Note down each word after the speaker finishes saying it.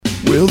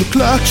Well, the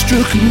clock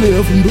struck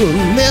 11, but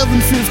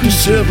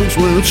 11:57's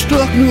when it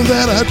struck me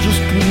that I just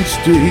couldn't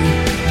stay.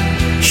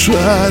 So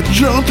I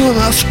jumped on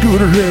my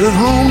scooter, headed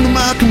home to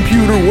my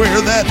computer,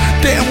 where that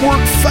damn work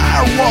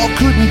firewall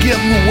couldn't get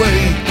in the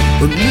way.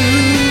 A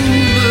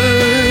nooner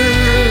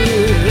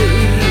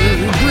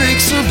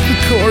breaks up the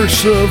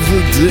course of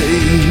the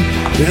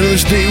day, and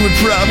this day would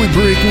probably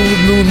break me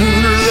with no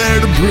nooner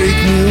there to break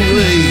me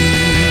away.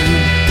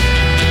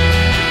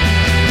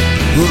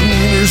 The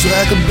nooner's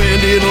like a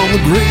band-aid on the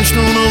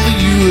gravestone of the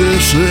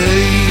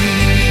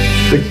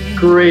USA. The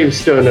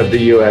gravestone of the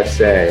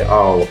USA.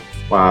 Oh,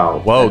 wow.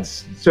 Whoa.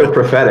 That's so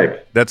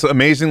prophetic. That's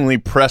amazingly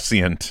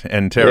prescient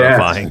and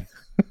terrifying.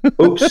 Yes.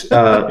 Oops.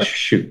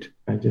 Shoot.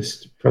 I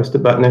just pressed a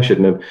button I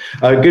shouldn't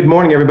have. Good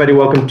morning, everybody.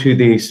 Welcome to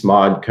the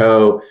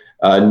Smodco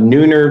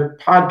Nooner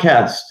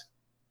podcast.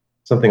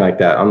 Something like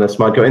that on the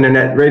Smodco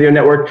Internet Radio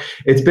Network.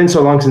 It's been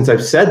so long since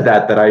I've said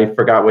that I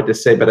forgot what to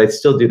say, but I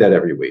still do that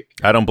every week.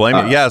 I don't blame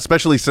you. Yeah,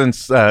 especially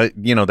since,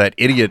 that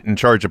idiot in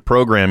charge of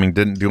programming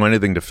didn't do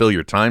anything to fill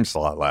your time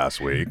slot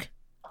last week.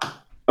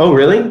 Oh,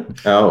 really?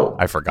 Oh.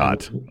 I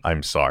forgot.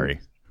 I'm sorry.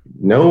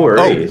 No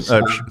worries.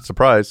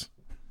 Surprise.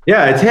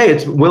 Yeah,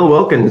 it's Will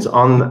Wilkins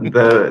on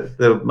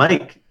the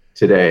mic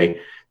today.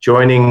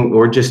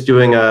 We're just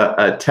doing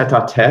a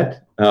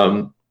tete-a-tete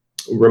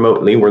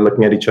remotely. We're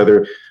looking at each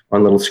other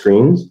on little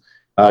screens.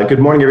 Good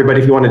morning, everybody.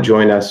 If you want to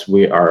join us,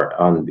 we are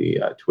on the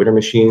Twitter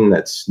machine.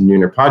 That's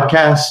Nooner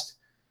Podcast.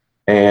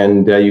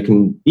 And you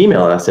can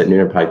email us at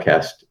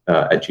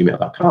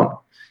noonerpodcast@gmail.com.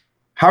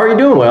 How are you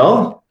doing,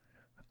 Will?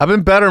 I've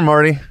been better,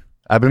 Marty.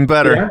 I've been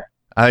better.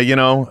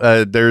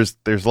 Yeah.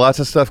 There's lots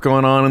of stuff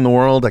going on in the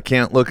world. I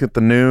can't look at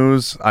the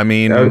news. I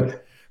mean,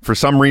 for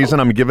some reason,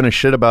 I'm giving a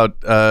shit about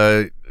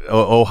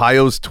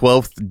Ohio's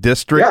 12th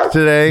district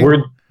today.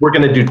 We're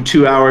going to do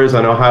 2 hours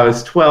on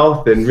Ohio's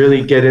 12th and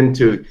really get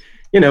into,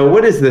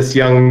 what is this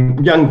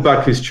young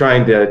buck who's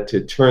trying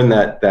to turn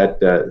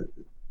that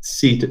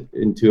seat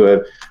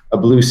into a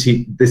blue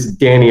seat, this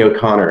Danny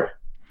O'Connor.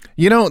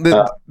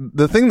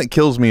 The thing that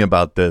kills me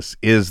about this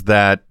is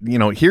that,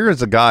 here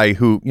is a guy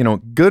who,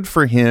 good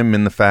for him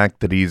in the fact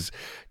that he's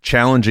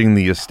challenging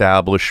the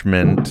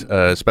establishment,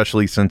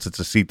 especially since it's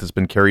a seat that's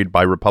been carried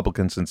by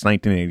Republicans since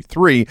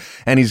 1983,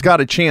 and he's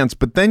got a chance.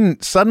 But then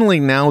suddenly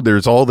now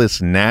there's all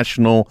this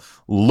national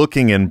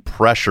looking and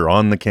pressure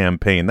on the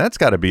campaign. That's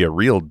got to be a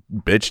real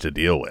bitch to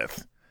deal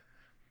with.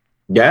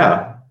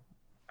 Yeah.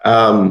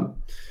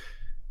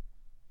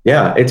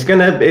 Yeah, it's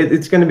gonna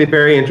be a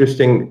very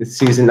interesting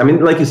season. I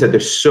mean, like you said,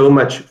 there's so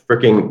much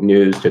freaking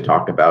news to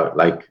talk about,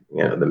 like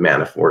the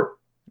Manafort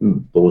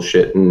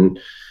bullshit and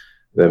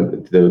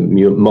the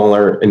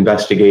Mueller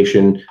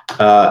investigation,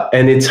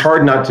 and it's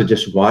hard not to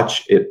just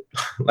watch it,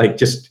 like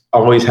just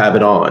always have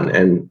it on,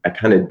 and I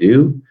kind of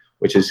do,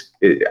 which is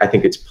I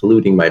think it's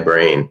polluting my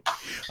brain.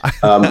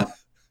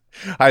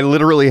 I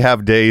literally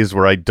have days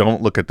where I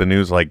don't look at the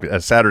news, like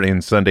Saturday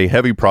and Sunday,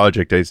 heavy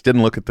project days,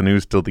 didn't look at the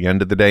news till the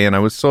end of the day, and I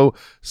was so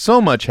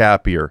much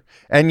happier.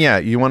 And yeah,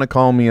 you want to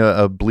call me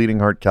a bleeding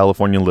heart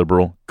California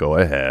liberal? Go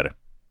ahead.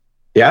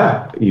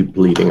 Yeah, you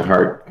bleeding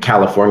heart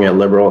California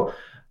liberal.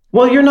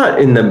 Well, you're not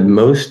in the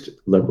most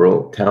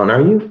liberal town,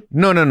 are you?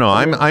 No.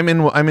 I'm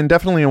in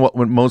definitely in what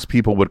most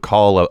people would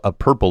call a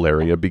purple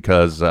area,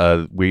 because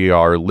we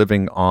are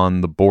living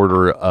on the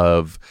border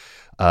of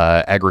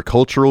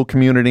agricultural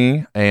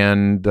community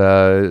and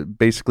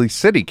basically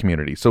city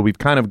community. So we've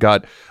kind of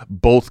got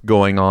both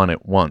going on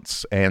at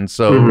once. And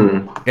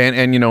so,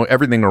 and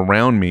everything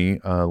around me,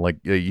 like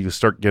you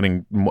start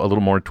getting a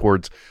little more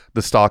towards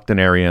the Stockton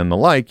area and the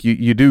like,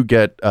 you do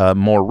get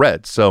more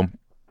red. So,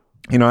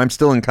 I'm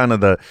still in kind of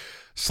the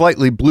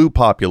slightly blue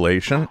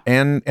population,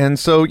 and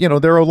so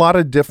there are a lot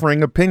of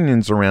differing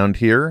opinions around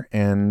here,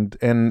 and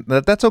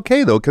that's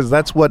okay though, because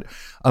that's what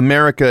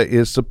America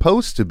is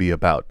supposed to be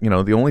about.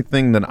 The only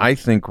thing that I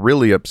think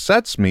really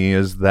upsets me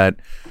is that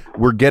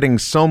we're getting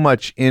so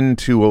much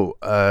into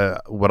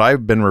what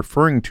I've been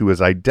referring to as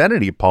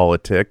identity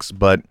politics,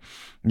 but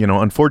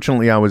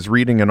unfortunately, I was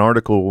reading an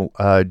article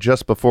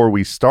just before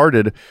we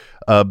started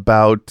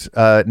about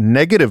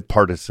negative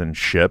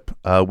partisanship,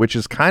 which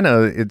is kind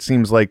of, it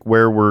seems like,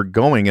 where we're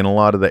going in a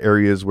lot of the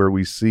areas where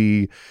we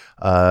see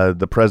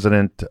the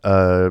president,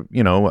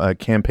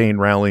 campaign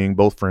rallying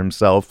both for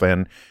himself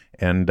and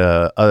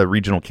other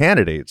regional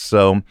candidates.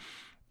 So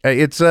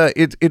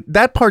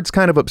that part's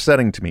kind of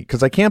upsetting to me,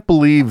 because I can't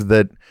believe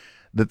that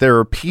there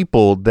are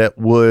people that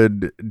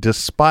would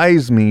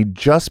despise me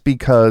just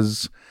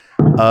because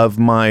of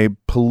my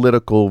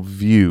political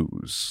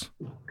views,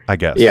 I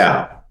guess.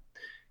 Yeah.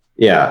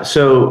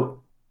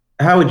 So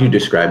how would you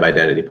describe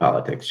identity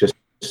politics? Just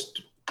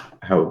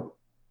how?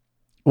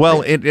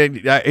 Well,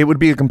 it would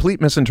be a complete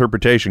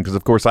misinterpretation, because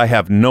of course I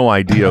have no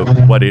idea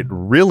what it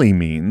really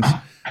means.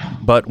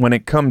 But when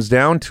it comes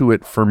down to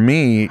it, for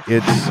me,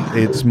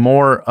 it's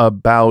more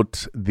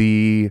about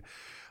the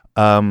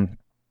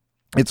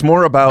It's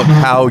more about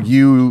how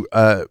you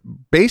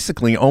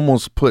basically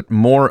almost put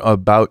more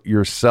about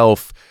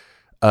yourself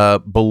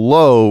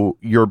below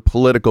your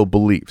political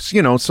beliefs.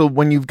 You know, so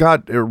when you've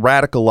got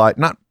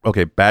not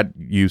okay, bad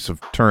use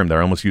of term there.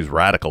 I almost use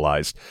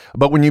radicalized.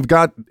 But when you've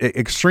got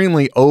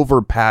extremely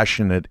over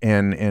passionate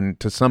and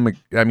to some,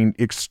 I mean,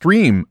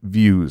 extreme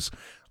views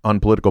on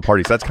political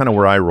parties, that's kind of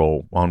where I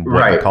roll on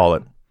what you call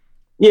it.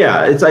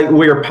 Yeah, it's like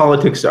where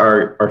politics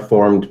are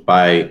formed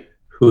by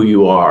who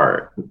you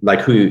are, like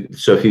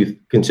so if you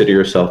consider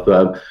yourself,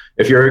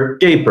 if you're a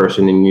gay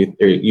person and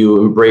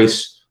you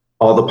embrace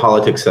all the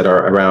politics that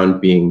are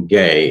around being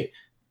gay,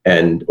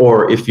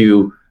 or if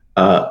you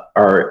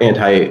are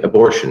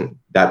anti-abortion,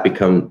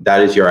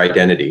 that is your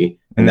identity,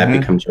 and that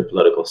becomes your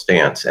political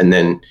stance, and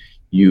then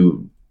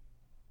you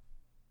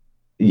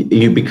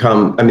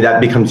become, I mean, that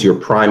becomes your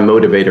prime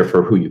motivator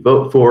for who you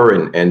vote for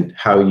and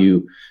how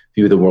you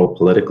view the world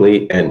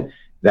politically, and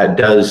that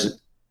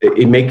it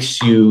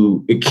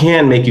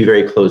can make you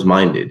very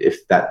close-minded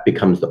if that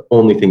becomes the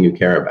only thing you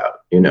care about,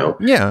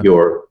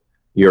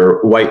 your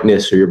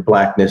whiteness or your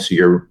blackness or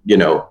your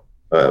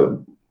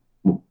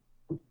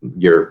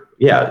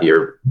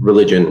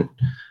religion,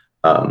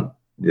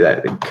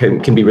 that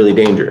can be really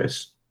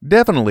dangerous.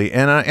 Definitely.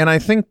 And I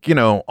think,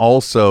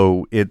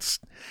 also it's,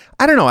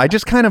 I don't know, I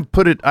just kind of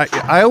put it,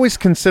 I always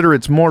consider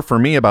it's more for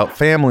me about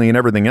family and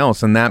everything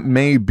else. And that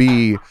may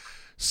be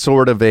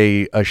sort of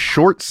a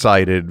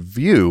short-sighted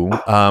view,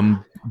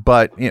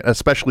 but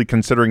especially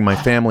considering my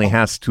family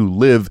has to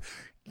live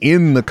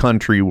in the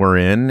country we're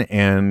in,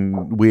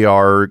 and we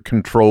are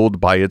controlled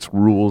by its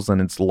rules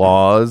and its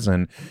laws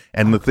and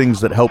the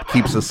things that help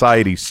keep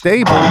society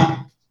stable.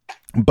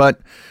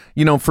 But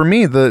for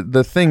me,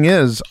 the thing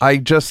is, I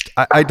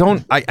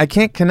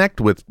can't connect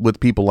with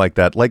people like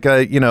that. Like,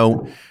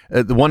 the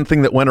one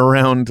thing that went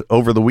around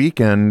over the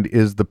weekend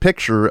is the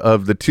picture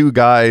of the two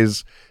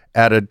guys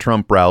at a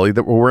Trump rally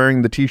that were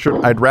wearing the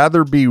T-shirt, "I'd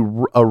rather be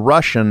a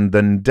Russian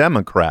than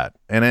Democrat."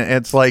 And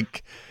it's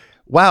like,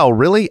 wow,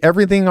 really?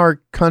 Everything our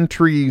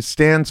country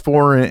stands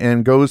for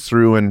and goes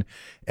through,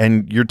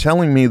 and you're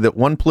telling me that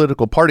one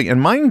political party,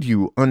 and mind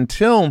you,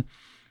 until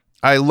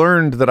I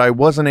learned that I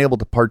wasn't able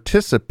to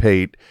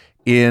participate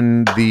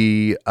in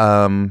the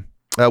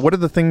what are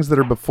the things that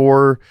are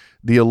before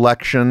the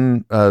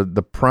election? The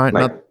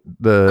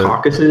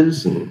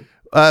caucuses and.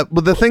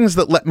 The things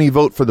that let me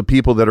vote for the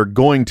people that are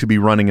going to be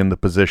running in the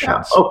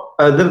positions.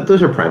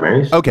 Those are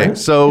primaries. Okay, right?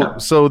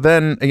 so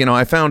then,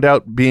 I found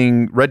out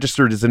being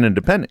registered as an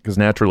independent, because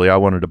naturally I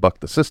wanted to buck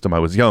the system. I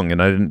was young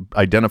and I didn't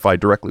identify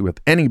directly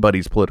with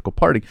anybody's political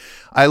party.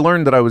 I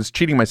learned that I was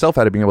cheating myself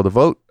out of being able to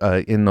vote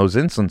in those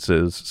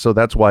instances, so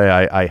that's why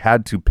I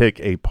had to pick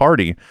a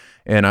party.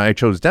 And I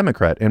chose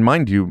Democrat. And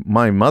mind you,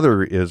 my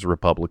mother is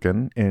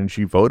Republican and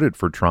she voted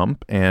for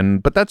Trump.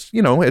 But that's,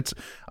 I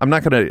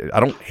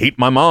don't hate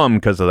my mom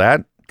because of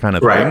that kind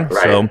of thing.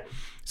 Right.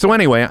 So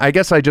anyway, I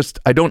guess I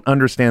don't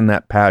understand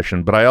that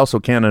passion, but I also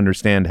can't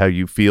understand how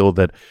you feel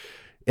that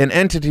an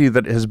entity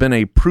that has been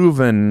a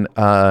proven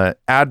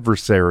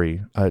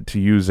adversary, to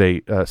use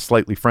a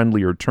slightly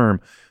friendlier term,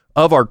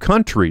 of our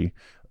country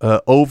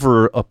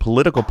over a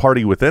political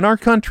party within our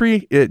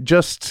country, I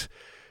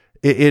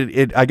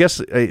guess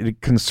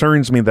it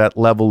concerns me that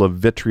level of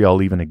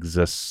vitriol even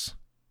exists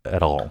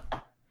at all.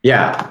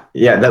 Yeah,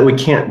 that we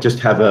can't just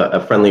have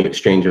a friendly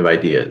exchange of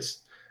ideas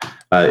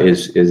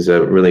is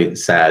a really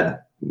sad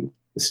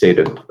state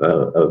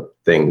of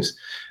things.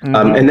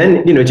 Mm-hmm. And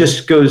then, it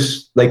just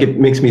goes, like, it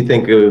makes me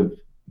think of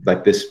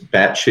like this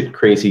batshit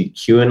crazy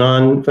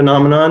QAnon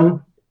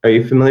phenomenon. Are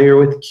you familiar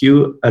with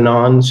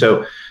QAnon?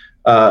 So,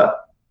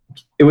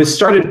 it was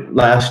started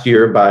last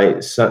year by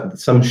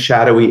some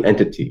shadowy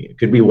entity. It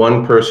could be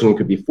one person, it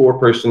could be 4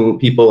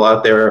 people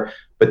out there,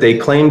 but they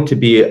claimed to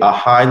be a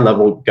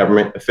high-level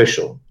government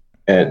official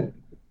and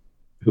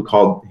who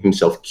called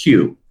himself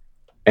Q,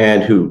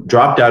 and who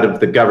dropped out of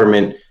the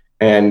government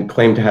and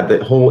claimed to have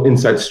the whole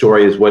inside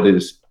story as what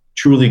is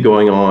truly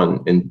going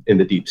on in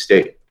the deep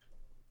state.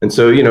 And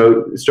so,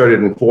 it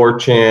started in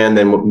 4chan,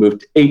 then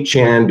moved to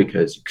 8chan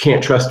because you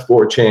can't trust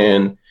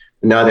 4chan.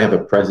 And now they have a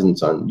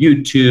presence on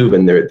YouTube,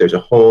 and there's a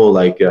whole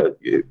a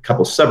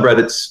couple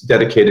subreddits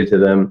dedicated to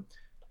them.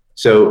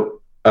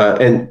 So,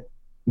 and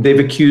they've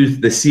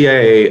accused the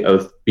CIA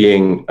of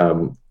being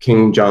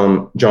Kim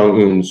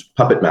Jong-un's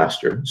puppet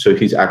master. So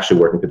he's actually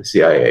working for the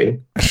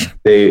CIA.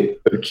 They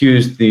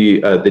accused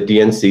the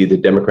DNC, the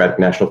Democratic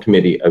National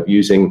Committee, of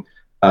using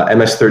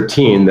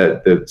MS-13,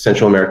 the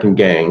Central American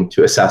gang,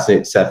 to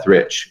assassinate Seth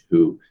Rich,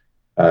 who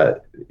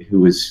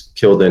was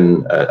killed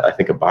in I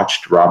think a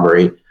botched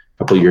robbery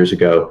couple of years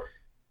ago.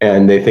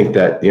 And they think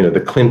that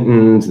the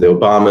Clintons, the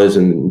Obamas,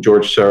 and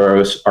George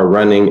Soros are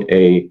running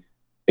a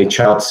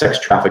child sex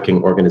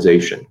trafficking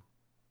organization.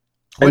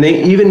 And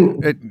they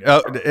even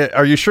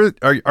are you sure?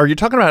 Are you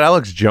talking about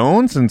Alex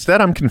Jones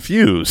instead? I'm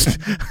confused.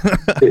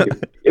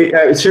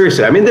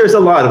 Seriously, I mean, there's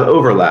a lot of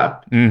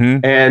overlap,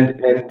 mm-hmm.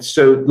 and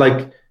so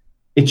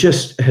it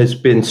just has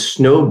been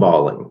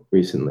snowballing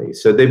recently.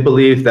 So they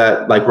believe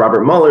that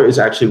Robert Mueller is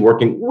actually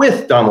working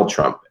with Donald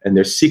Trump, and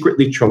they're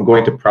secretly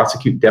going to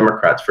prosecute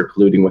Democrats for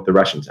colluding with the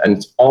Russians, and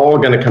it's all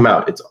going to come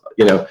out. It's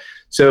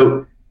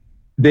so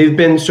they've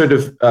been sort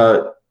of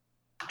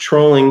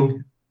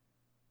trolling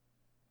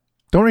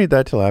Don't read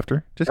that till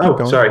after. Just keep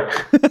going. Sorry.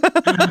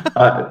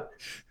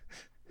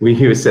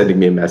 He was sending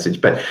me a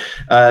message, but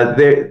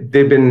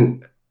they've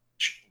been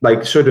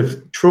like sort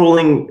of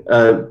trolling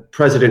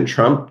President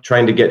Trump,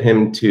 trying to get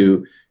him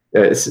to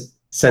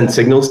send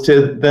signals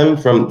to them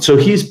so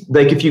he's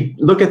like, if you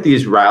look at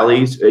these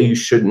rallies, you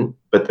shouldn't,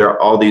 but there are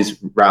all these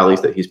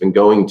rallies that he's been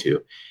going to,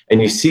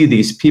 and you see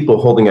these people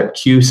holding up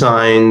Q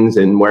signs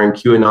and wearing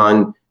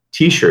QAnon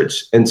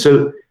t-shirts. And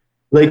so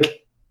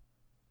like,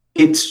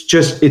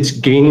 it's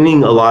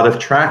gaining a lot of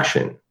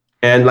traction.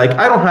 And like,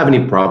 I don't have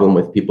any problem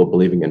with people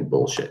believing in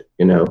bullshit.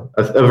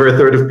 Over a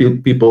third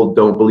of people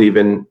don't believe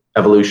in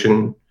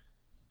evolution.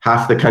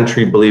 Half the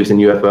country believes in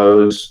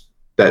UFOs,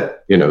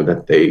 that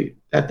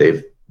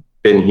they've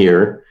been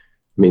here.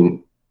 I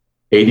mean,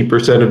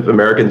 80% of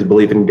Americans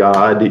believe in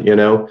God,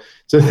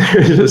 So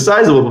there's a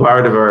sizable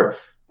part of our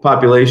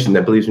population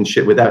that believes in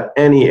shit without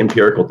any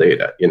empirical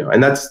data,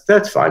 and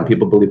that's fine.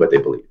 People believe what they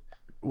believe.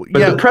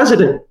 But the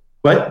president,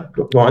 what?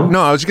 Go on.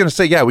 No, I was going to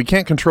say, we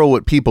can't control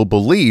what people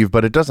believe,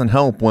 but it doesn't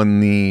help when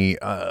the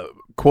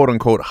quote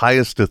unquote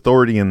highest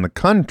authority in the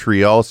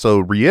country also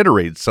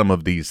reiterates some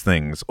of these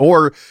things,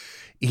 or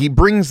he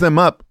brings them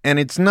up, and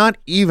it's not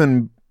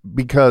even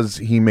because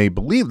he may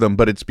believe them,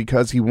 but it's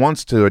because he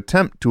wants to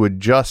attempt to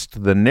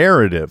adjust the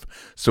narrative.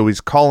 So he's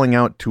calling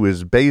out to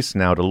his base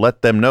now to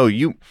let them know,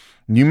 you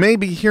may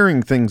be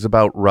hearing things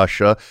about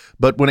Russia,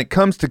 but when it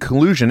comes to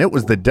collusion, it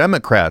was the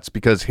Democrats,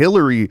 because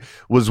Hillary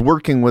was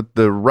working with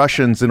the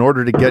Russians in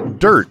order to get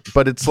dirt.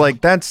 But it's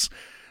like, that's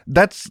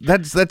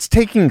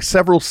taking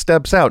several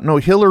steps out. No,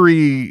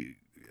 Hillary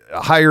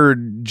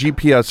hired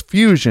GPS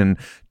Fusion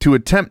to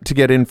attempt to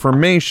get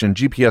information.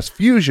 GPS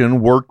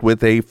Fusion worked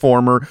with a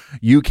former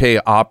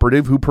UK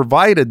operative who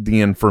provided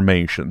the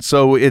information.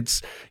 So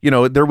it's,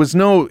 there's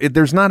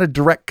not a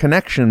direct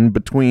connection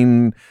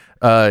between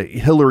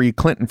Hillary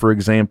Clinton, for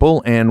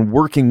example, and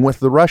working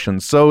with the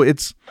Russians. So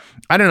it's,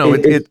 I don't know.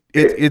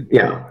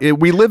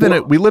 We live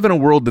in a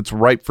world that's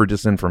ripe for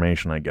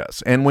disinformation, I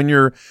guess. And when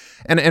you're,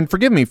 and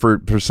forgive me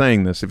for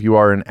saying this, if you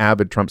are an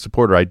avid Trump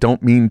supporter, I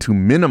don't mean to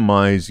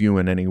minimize you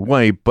in any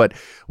way, but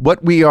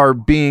what we are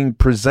being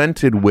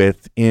presented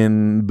with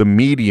in the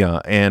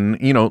media, and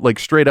like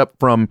straight up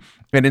from.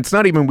 And it's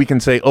not even we can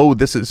say, oh,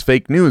 this is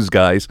fake news,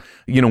 guys.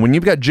 When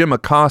you've got Jim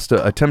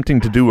Acosta attempting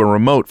to do a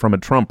remote from a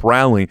Trump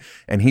rally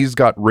and he's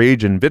got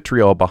rage and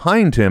vitriol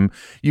behind him,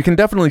 you can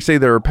definitely say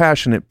there are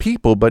passionate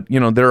people, but,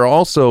 there are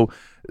also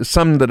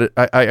some that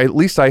at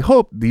least I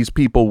hope these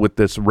people with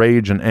this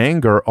rage and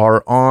anger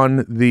are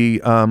on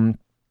the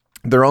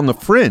they're on the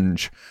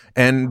fringe,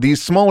 and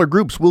these smaller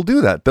groups will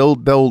do that.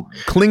 They'll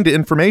cling to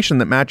information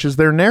that matches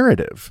their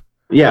narrative.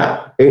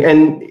 Yeah,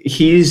 and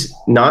he's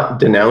not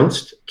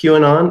denounced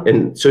QAnon,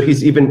 and so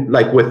he's even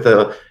like with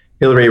the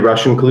Hillary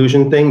Russian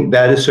collusion thing,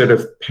 that is sort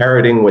of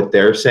parroting what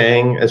they're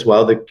saying as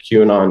well, the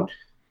QAnon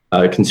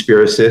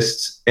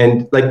conspiracists,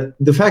 and like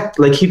the fact,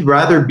 like he'd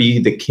rather be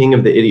the king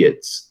of the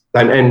idiots.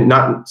 And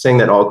not saying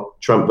that all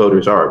Trump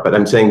voters are, but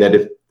I'm saying that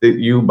if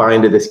you buy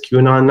into this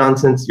QAnon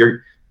nonsense,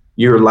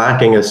 you're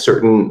lacking a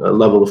certain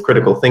level of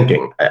critical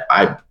thinking,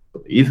 I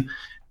believe,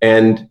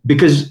 and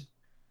because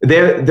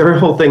their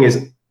whole thing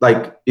is.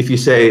 Like, if you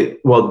say,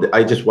 well,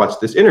 I just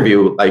watched this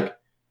interview, like,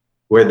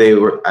 where they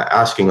were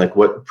asking, like,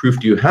 what proof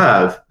do you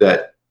have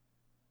that,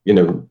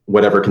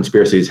 whatever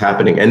conspiracy is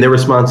happening? And their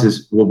response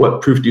is, well,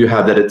 what proof do you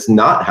have that it's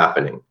not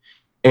happening?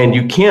 And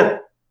you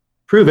can't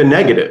prove a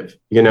negative,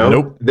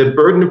 Nope. The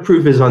burden of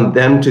proof is on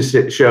them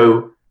to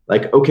show,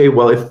 like, okay,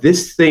 well, if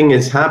this thing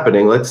is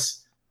happening,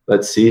 let's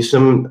see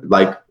some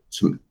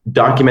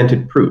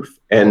documented proof.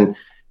 And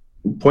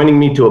pointing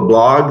me to a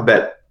blog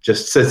that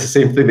just says the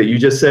same thing that you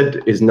just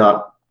said is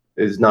not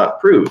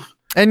proof.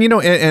 And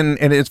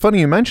and it's funny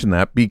you mention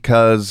that,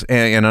 because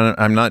and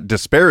I'm not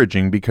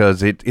disparaging,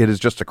 because it is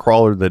just a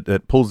crawler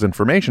that pulls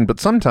information, but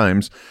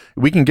sometimes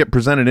we can get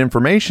presented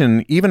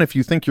information even if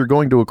you think you're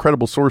going to a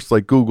credible source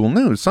like Google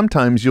News.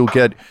 Sometimes you'll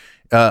get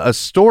a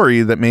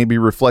story that may be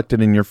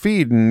reflected in your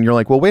feed, and you're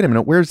like, well, wait a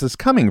minute, where's this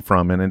coming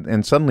from?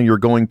 And suddenly you're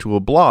going to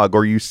a blog,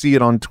 or you see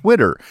it on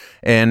Twitter,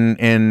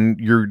 and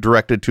you're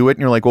directed to it,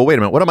 and you're like, well, wait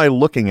a minute, what am I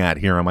looking at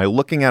here? Am I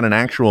looking at an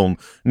actual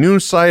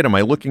news site? Am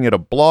I looking at a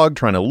blog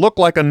trying to look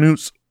like a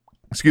news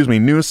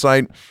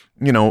site?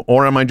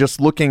 Or am I just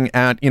looking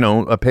at,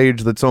 a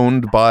page that's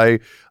owned by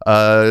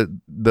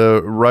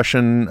the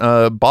Russian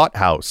bot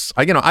house?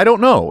 I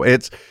don't know.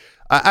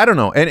 I don't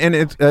know. And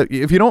it's,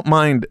 if you don't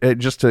mind,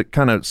 just to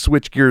kind of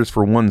switch gears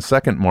for 1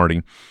 second,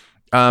 Marty,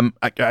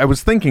 I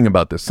was thinking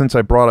about this since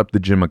I brought up the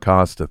Jim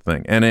Acosta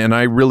thing. And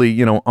I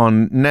really,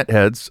 on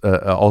Netheads,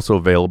 also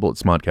available at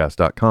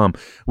smodcast.com,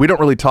 we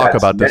don't really talk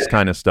about this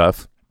kind of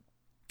stuff.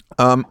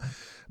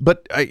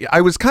 But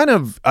I was kind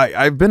of,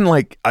 I've been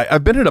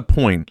at a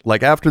point,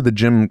 like after the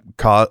Jim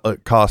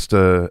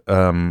Acosta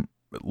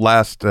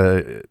last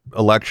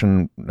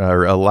election,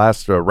 or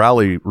last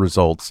rally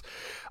results,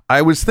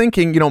 I was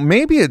thinking,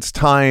 maybe it's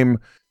time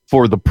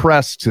for the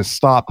press to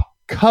stop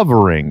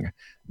covering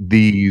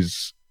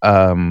these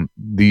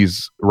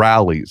these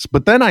rallies.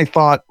 But then I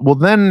thought, well,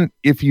 then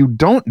if you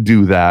don't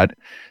do that,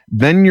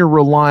 then you're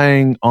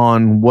relying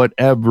on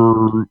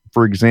whatever,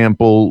 for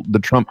example, the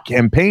Trump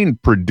campaign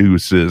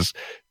produces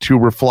to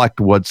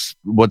reflect what's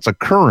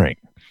occurring.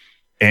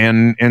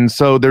 And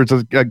so there's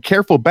a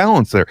careful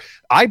balance there.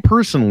 I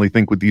personally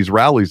think with these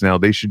rallies now,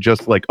 they should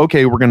just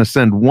okay, we're going to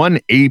send one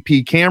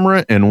AP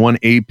camera and one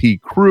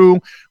AP crew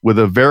with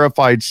a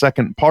verified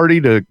second party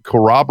to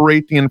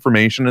corroborate the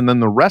information, and then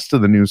the rest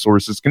of the news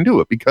sources can do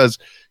it, because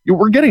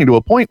we're getting to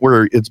a point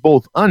where it's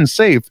both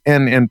unsafe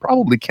and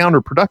probably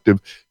counterproductive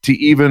to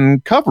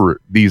even cover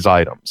these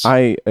items.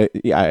 I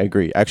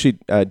agree. Actually,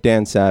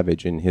 Dan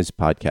Savage in his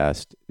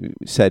podcast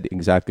said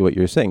exactly what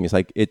you're saying.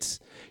 It's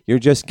you're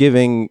just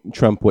giving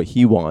Trump what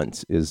he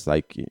wants, is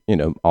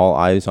all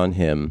eyes on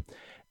him.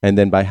 And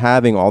then by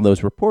having all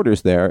those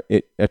reporters there,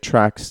 it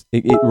attracts,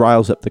 it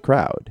riles up the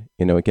crowd.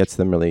 It gets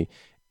them really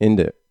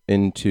into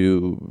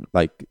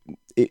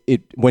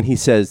it when he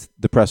says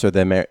the press are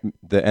the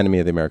enemy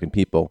of the American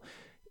people,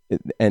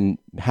 and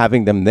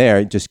having them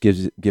there just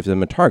gives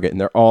them a target,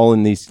 and they're all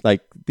in these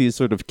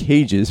sort of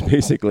cages,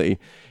 basically,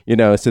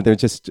 so they're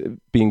just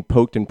being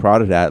poked and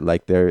prodded at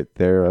like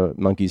they're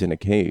monkeys in a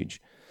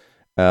cage.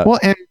 And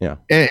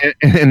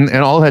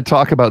all that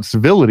talk about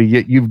civility,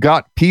 yet you've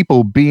got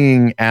people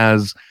being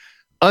as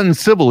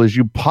uncivil as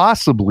you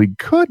possibly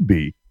could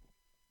be,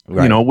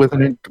 right. With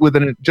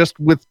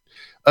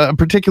a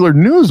particular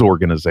news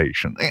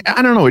organization.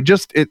 I don't know. I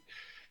guess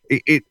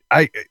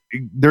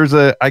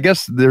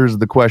there's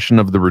the question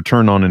of the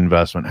return on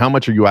investment. How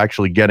much are you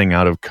actually getting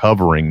out of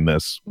covering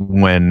this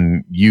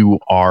when you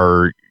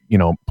are,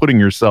 putting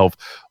yourself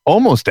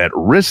almost at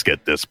risk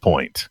at this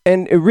point?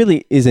 And it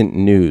really isn't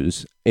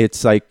news.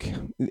 It's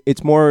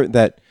more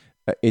that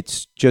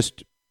it's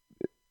just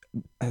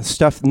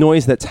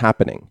noise that's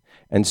happening.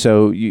 And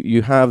so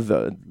you have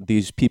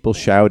these people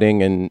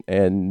shouting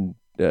and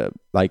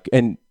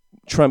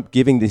Trump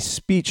giving this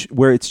speech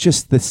where it's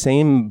just the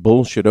same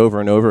bullshit over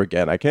and over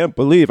again. I can't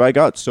believe I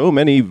got so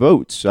many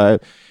votes. And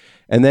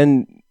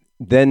then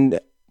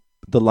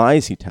the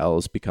lies he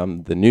tells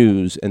become the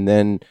news. And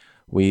then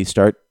we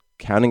start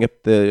counting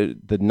up the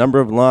number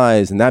of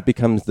lies, and that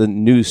becomes the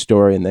news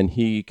story. And then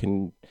he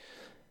can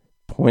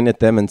point at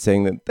them and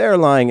saying that they're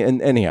lying.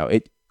 And anyhow,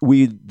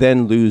 we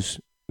then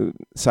lose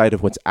sight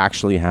of what's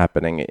actually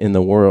happening in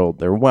the world.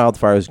 There are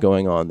wildfires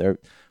going on.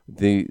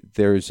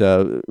 There's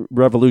a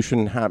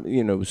revolution,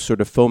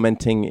 sort of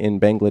fomenting in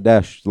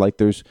Bangladesh.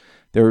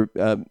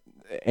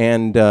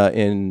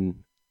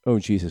 In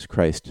Jesus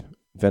Christ,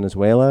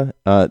 Venezuela.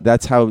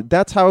 That's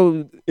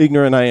how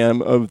ignorant I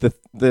am of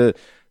the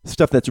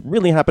stuff that's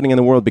really happening in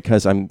the world,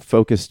 because I'm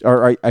focused,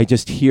 or I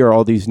just hear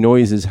all these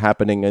noises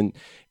happening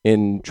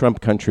in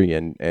Trump country,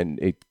 and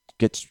it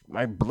gets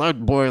my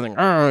blood boiling,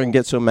 and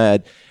get so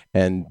mad,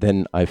 and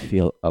then I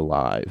feel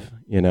alive.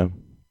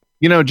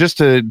 Just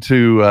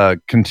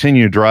to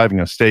continue driving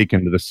a stake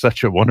into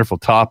such a wonderful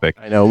topic.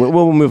 I know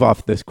we'll move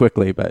off this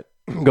quickly, but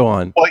go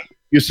on. Well,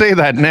 you say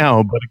that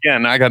now, but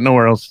again, I got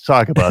nowhere else to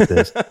talk about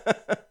this.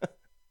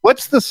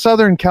 What's the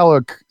Southern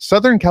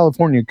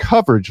California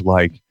coverage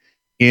like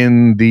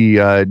in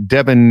the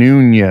Devin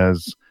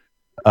Nunes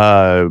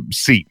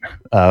seat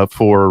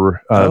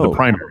for the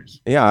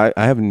primaries? Yeah,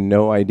 I have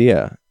no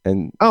idea.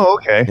 And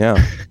okay.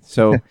 Yeah,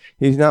 so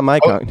he's not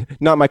my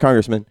not my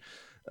congressman.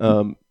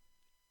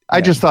 I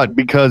just thought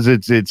because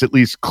it's at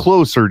least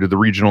closer to the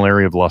regional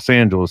area of Los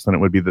Angeles than it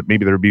would be that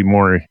maybe there would be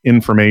more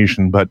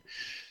information. But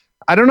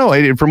I don't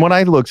know. From what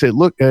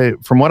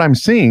from what I'm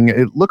seeing,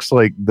 it looks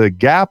like the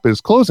gap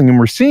is closing, and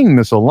we're seeing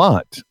this a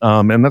lot.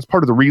 And that's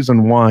part of the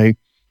reason why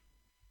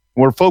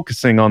we're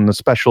focusing on the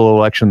special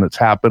election that's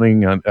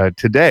happening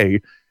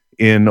today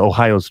in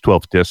Ohio's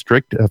 12th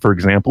district, for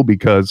example,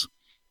 because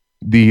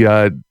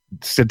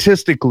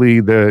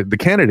statistically the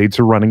candidates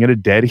are running at a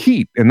dead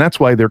heat, and that's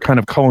why they're kind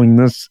of calling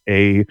this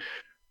a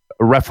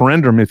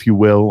referendum, if you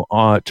will,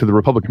 to the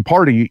Republican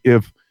Party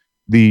if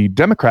the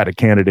Democratic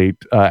candidate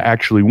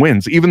actually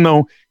wins, even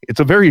though it's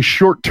a very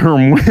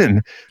short-term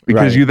win,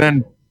 because you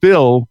then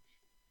fill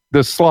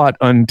the slot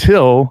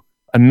until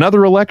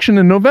another election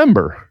in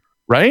November,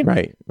 right?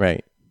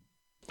 Right.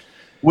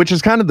 Which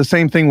is kind of the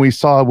same thing we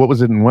saw, what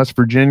was it, in West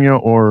Virginia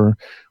or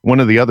one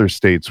of the other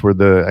states where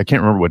I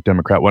can't remember what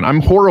Democrat won.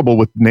 I'm horrible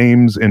with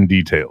names and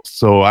details,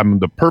 so I'm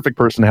the perfect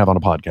person to have on a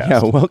podcast.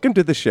 Yeah, welcome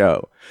to the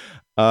show.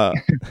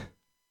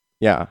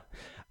 Yeah.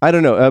 I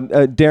don't know.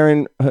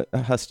 Darren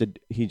Husted,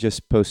 he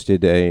just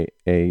posted a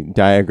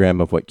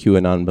diagram of what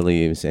QAnon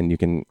believes, and you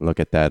can look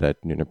at that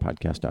at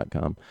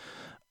noonerpodcast.com.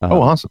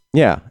 Awesome.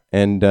 Yeah,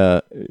 and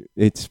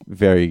it's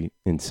very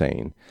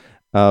insane.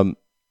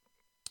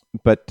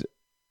 But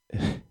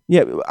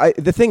yeah,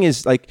 the thing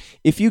is,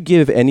 if you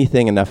give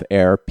anything enough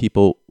air,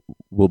 people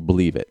will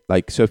believe it.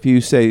 So if you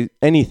say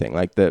anything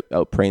like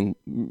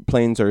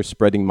planes are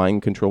spreading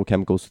mind control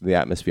chemicals through the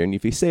atmosphere, and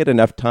if you say it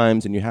enough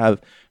times and you have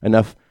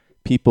enough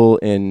people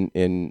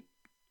in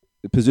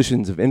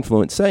positions of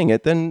influence saying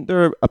it, then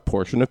a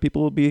portion of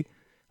people will be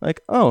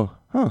like, oh,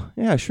 huh,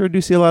 yeah, I sure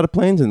do see a lot of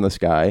planes in the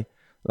sky.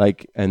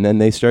 Like, and then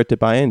they start to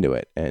buy into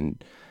it.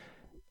 And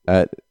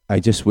I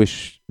just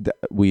wish that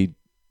we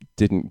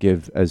didn't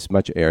give as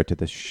much air to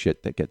the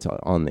shit that gets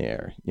on the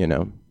air, you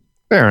know?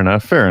 Fair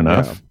enough.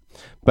 Yeah.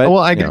 But well,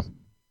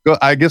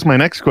 I guess my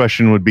next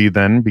question would be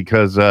then,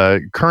 because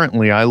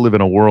currently I live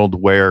in a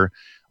world where,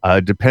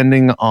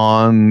 depending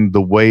on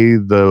the way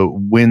the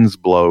winds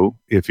blow,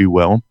 if you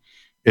will,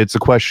 it's a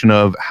question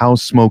of how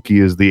smoky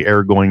is the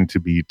air going to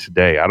be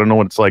today. I don't know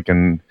what it's like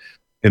in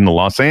the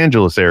Los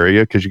Angeles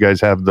area, because you guys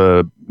have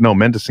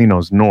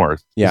Mendocino's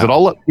north. Yeah. Is it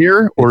all up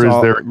here, or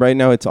there? Right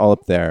now it's all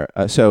up there.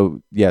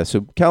 So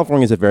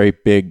California is a very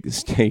big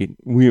state.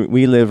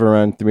 We live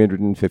around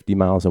 350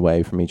 miles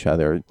away from each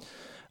other,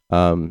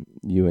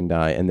 you and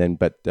I, and then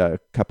but a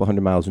couple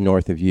hundred miles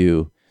north of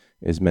you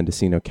is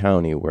Mendocino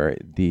County, where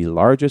the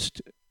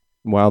largest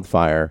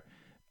wildfire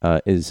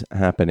is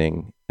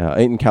happening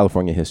in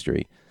California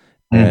history.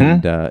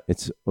 And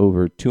it's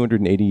over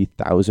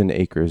 280,000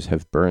 acres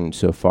have burned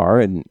so far,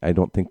 and I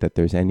don't think that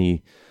there's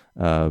any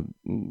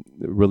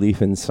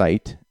relief in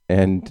sight.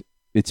 And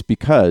it's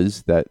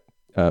because that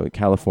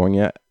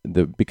California,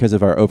 because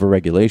of our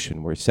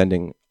overregulation, we're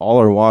sending all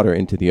our water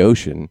into the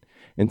ocean.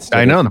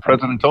 I know, the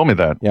president told me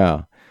that.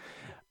 Yeah.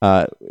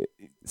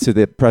 So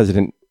the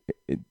president,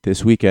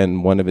 this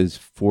weekend, one of his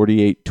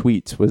 48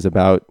 tweets was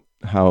about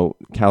how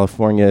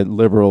California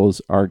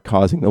liberals are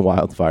causing the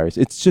wildfires.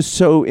 It's just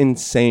so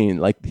insane.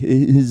 Like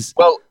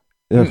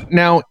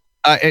now,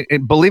 I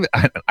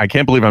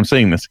can't believe I'm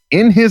saying this.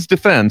 In his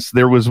defense,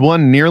 there was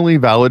one nearly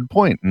valid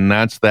point, and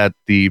that's that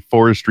the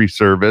Forestry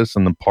Service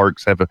and the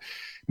parks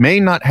may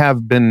not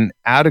have been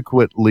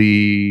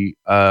adequately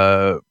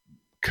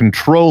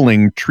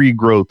controlling tree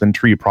growth and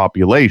tree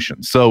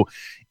population. So,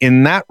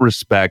 in that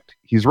respect,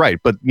 he's right.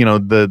 But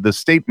the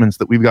statements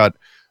that we've got.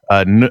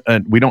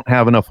 We don't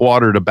have enough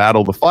water to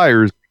battle the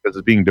fires because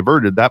it's being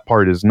diverted. That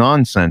part is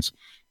nonsense.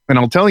 And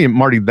I'll tell you,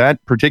 Marty,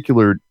 that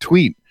particular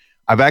tweet,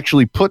 I've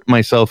actually put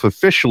myself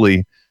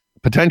officially,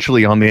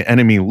 potentially on the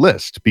enemy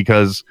list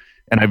because,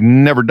 and I've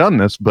never done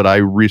this, but I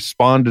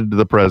responded to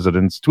the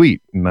president's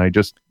tweet. And I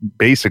just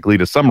basically,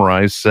 to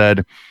summarize,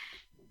 said,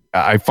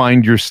 I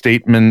find your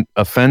statement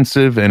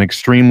offensive and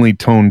extremely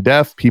tone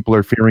deaf. People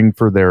are fearing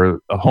for their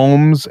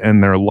homes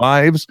and their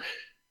lives.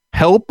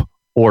 Help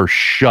or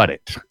shut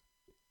it.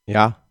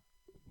 Yeah,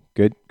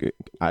 good.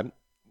 And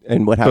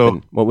what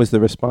happened? What was the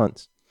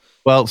response?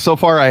 Well, so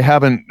far I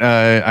haven't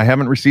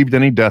received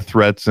any death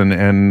threats,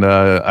 and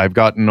I've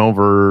gotten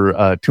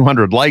over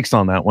 200 likes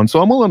on that one,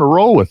 so I'm willing to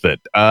roll with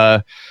it.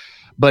 But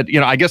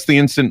I guess the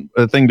instant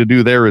thing to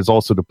do there is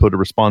also to put a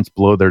response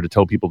below there to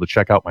tell people to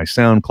check out my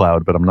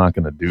SoundCloud, but I'm not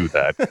going to do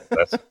that.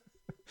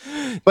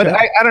 But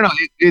I don't know.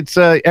 It's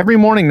every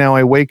morning now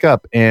I wake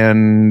up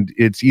and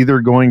it's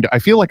either I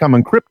feel like I'm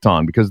on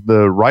Krypton because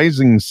the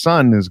rising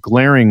sun is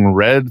glaring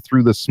red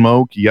through the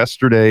smoke.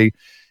 Yesterday,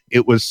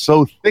 it was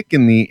so thick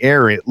in the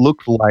air, it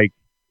looked like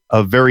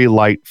a very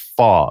light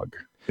fog,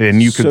 and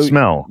you could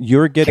smell.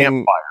 You're getting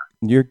campfire.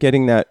 You're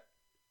getting that,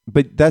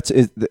 but that's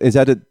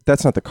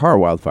not the car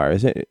wildfire,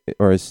 is it?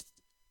 Or is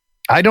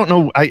I don't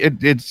know.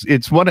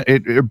 It's what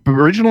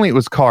originally it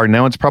was Carr.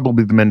 Now it's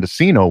probably the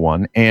Mendocino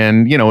one.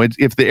 And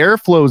if the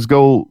airflows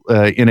go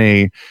in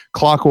a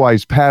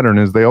clockwise pattern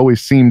as they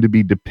always seem to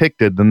be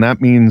depicted, then that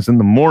means in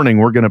the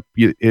morning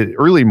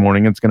early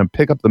morning it's going to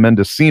pick up the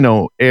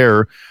Mendocino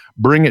air,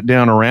 bring it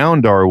down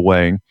around our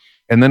way,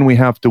 and then we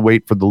have to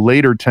wait for the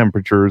later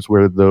temperatures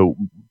where the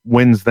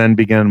winds then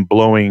begin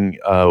blowing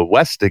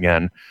west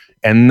again,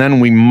 and then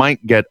we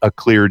might get a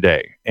clear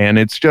day. And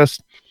it's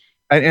just.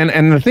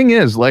 And the thing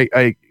is, like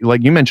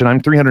you mentioned, I'm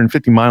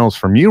 350 miles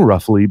from you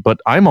roughly,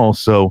 but I'm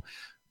also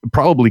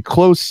probably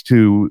close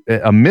to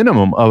a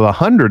minimum of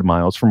 100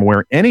 miles from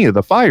where any of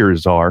the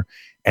fires are.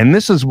 And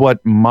this is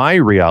what my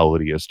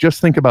reality is.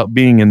 Just think about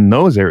being in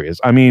those areas.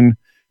 I mean,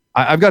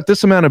 I've got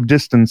this amount of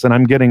distance, and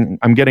I'm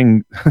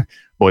getting.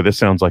 Boy, this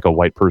sounds like a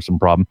white person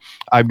problem.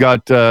 I've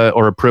got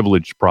or a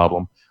privileged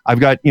problem. I've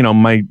got,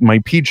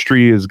 my peach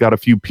tree has got a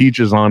few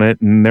peaches on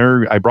it, and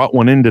I brought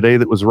one in today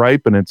that was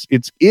ripe, and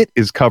it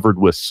is covered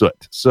with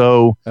soot.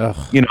 So,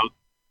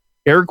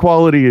 air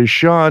quality is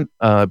shot.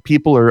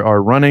 People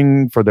are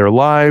running for their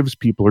lives.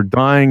 People are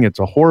dying. It's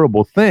a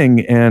horrible thing,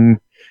 and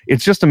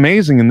it's just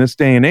amazing in this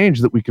day and age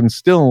that we can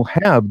still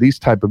have these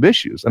type of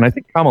issues. And I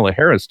think Kamala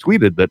Harris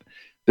tweeted that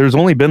there's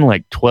only been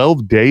like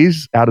 12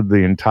 days out of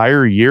the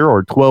entire year,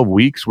 or 12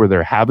 weeks, where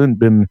there haven't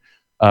been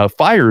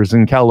fires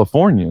in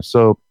California.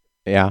 So.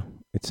 Yeah,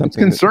 it's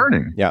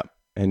concerning.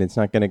 And it's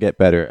not going to get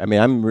better. I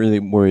mean, I'm really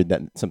worried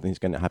that something's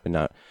going to happen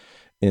out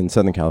in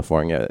Southern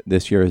California.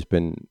 This year has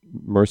been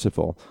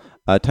merciful.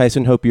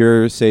 Tyson, hope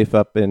you're safe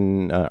up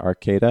in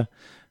Arcata.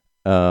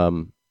 But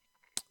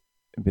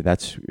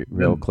that's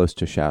real close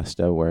to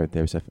Shasta, where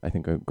there's I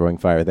think a growing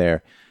fire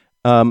there.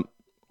 I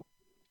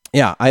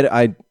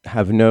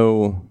have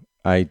no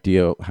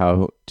idea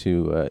how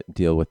to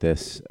deal with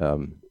this.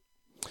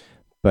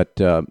 But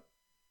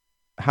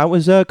how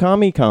was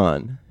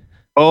Comic-Con?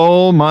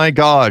 Oh my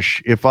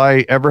gosh. If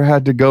I ever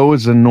had to go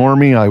as a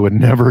normie, I would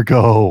never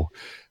go.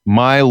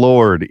 My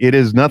Lord, it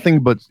is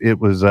nothing but it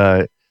was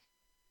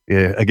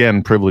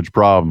again privilege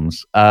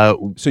problems.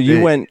 So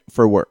you went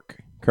for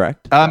work,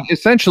 correct?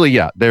 Essentially,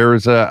 yeah.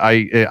 There's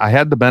I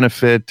had the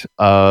benefit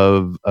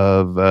of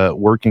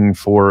working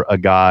for a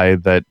guy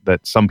that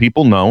some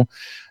people know,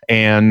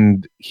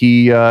 and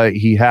he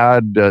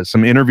had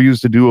some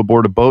interviews to do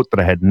aboard a boat that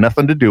I had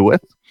nothing to do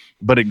with,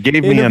 but it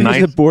gave me a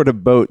nice aboard a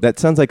boat. That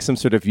sounds like some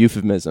sort of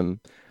euphemism.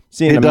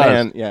 Seeing a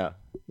man, yeah,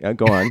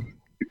 go on.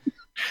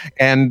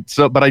 And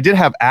so, but I did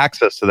have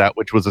access to that,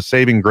 which was a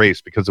saving grace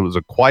because it was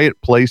a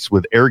quiet place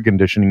with air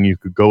conditioning. You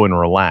could go and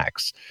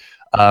relax.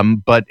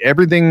 But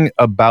everything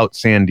about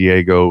San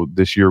Diego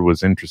this year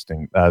was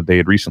interesting. They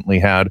had recently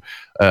had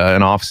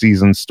an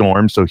off-season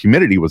storm, so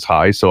humidity was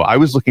high. So I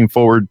was looking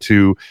forward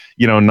to,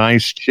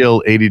 nice,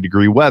 chill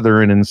 80-degree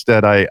weather, and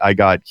instead I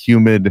got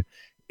humid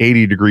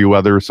 80-degree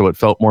weather, so it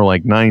felt more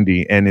like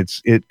 90. And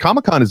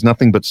Comic-Con is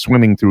nothing but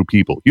swimming through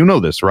people. You know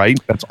this, right?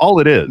 That's all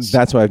it is.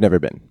 That's why I've never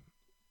been.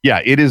 Yeah,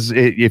 it is.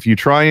 If you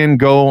try and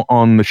go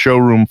on the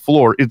showroom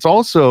floor, it's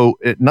also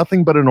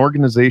nothing but an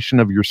organization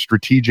of your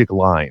strategic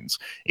lines.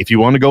 If you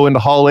want to go into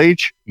Hall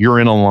H, you're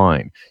in a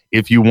line.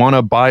 If you want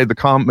to buy the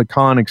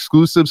Comic-Con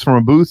exclusives from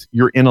a booth,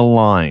 you're in a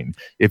line.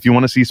 If you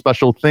want to see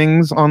special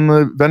things on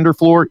the vendor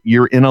floor,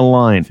 you're in a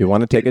line. If you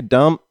want to take a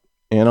dump,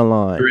 in a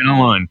line. You're in a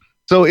line.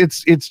 So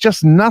it's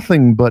just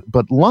nothing but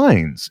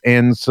lines.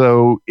 And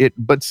so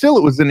but still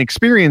it was an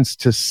experience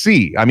to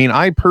see. I mean,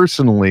 I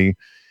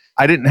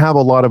didn't have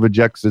a lot of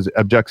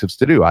objectives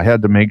to do. I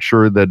had to make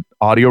sure that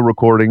audio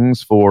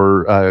recordings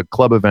for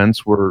club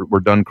events were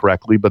done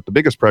correctly, but the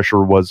biggest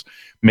pressure was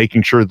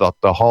making sure that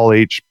the Hall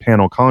H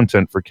panel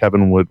content for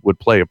Kevin would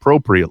play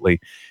appropriately.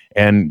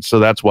 And so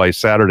that's why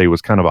Saturday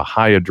was kind of a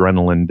high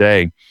adrenaline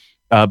day.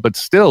 But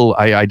still,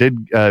 I did,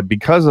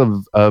 because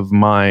of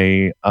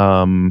my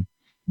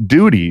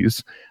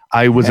duties,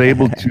 I was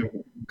able to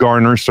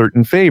garner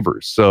certain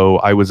favors. So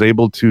I was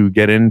able to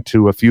get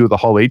into a few of the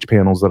Hall H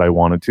panels that I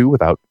wanted to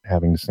without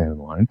having to stand in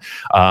line.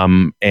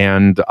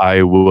 And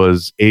I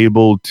was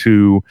able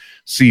to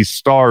see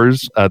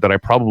stars that I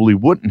probably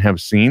wouldn't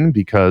have seen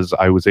because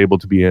I was able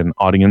to be an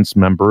audience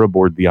member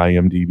aboard the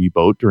IMDb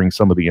boat during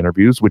some of the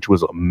interviews, which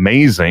was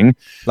amazing.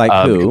 Like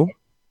who?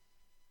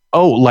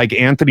 Like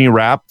Anthony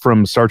Rapp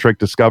from Star Trek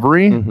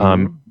Discovery.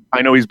 Mm-hmm.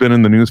 I know he's been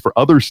in the news for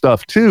other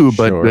stuff too,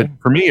 but, Sure. but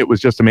for me, it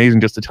was just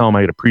amazing just to tell him I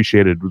had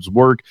appreciated his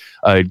work.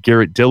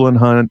 Garrett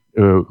Dillahunt,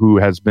 who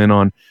has been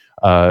on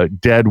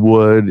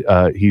Deadwood.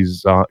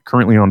 He's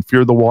currently on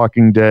Fear the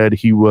Walking Dead.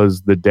 He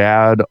was the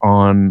dad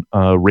on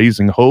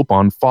Raising Hope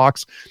on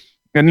Fox.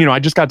 And, I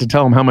just got to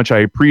tell him how much I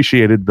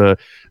appreciated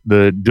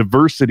the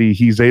diversity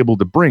he's able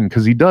to bring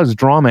because he does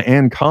drama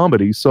and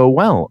comedy so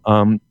well.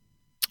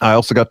 I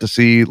also got to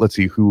see,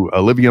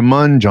 Olivia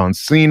Munn, John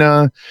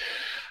Cena.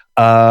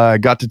 I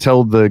got to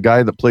tell the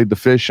guy that played the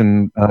fish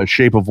in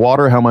Shape of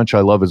Water how much I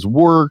love his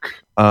work.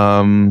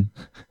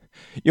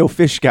 Yo,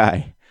 fish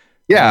guy.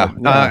 Yeah,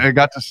 I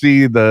got to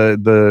see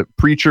the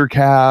Preacher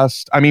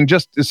cast. I mean,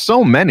 just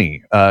so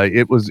many.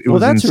 It was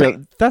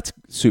insane. That's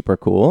super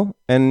cool.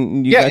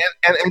 And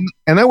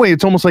and that way,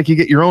 it's almost like you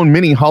get your own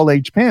mini Hall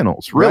H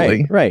panels.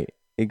 Really, right,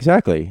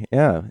 exactly.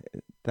 Yeah,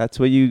 that's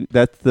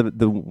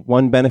the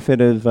one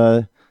benefit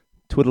of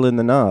twiddling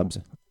the knobs.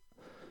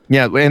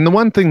 Yeah, and the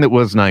one thing that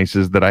was nice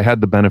is that I had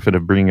the benefit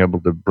of being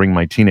able to bring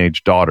my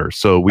teenage daughter.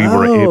 So we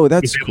were able,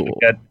 that's cool.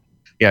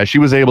 She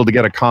was able to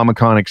get a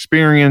Comic-Con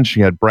experience.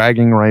 She had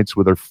bragging rights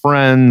with her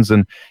friends,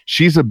 and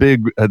she's a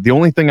big. The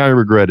only thing I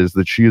regret is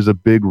that she is a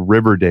big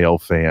Riverdale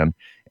fan,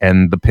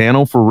 and the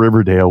panel for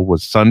Riverdale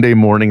was Sunday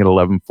morning at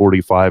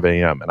 11:45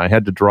 a.m. and I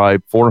had to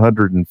drive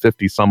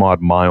 450 some odd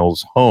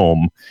miles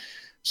home.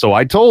 So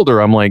I told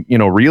her, I'm like,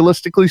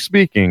 realistically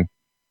speaking,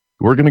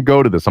 we're going to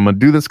go to this. I'm going to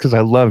do this because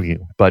I love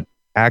you, but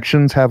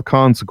actions have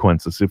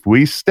consequences. If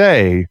we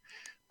stay,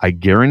 I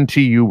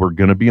guarantee you we're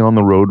going to be on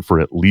the road for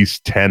at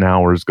least 10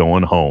 hours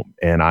going home.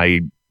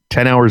 And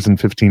 10 hours and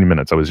 15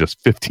 minutes. I was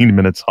just 15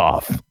 minutes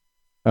off.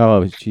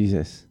 Oh,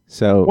 Jesus.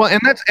 So, well, and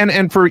that's,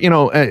 and for,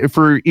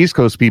 for East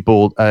Coast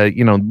people,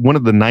 one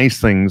of the nice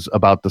things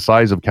about the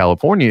size of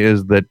California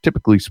is that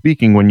typically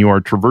speaking, when you are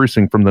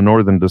traversing from the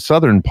northern to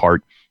southern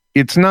part,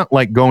 it's not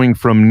like going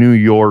from New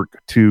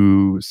York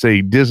to,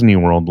 say, Disney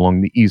World along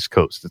the East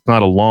Coast. It's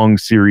not a long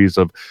series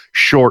of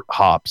short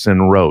hops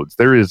and roads.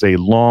 There is a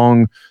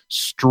long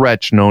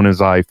stretch known as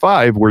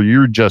I-5 where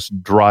you're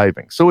just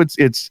driving. So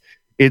it's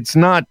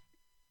not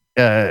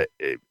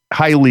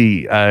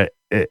highly.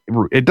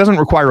 It doesn't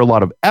require a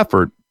lot of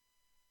effort,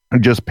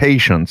 just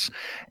patience,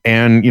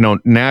 and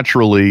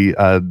naturally.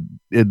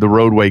 The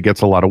roadway gets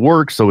a lot of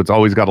work, so it's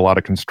always got a lot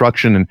of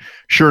construction. And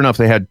sure enough,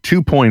 they had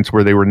 2 points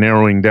where they were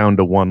narrowing down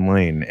to one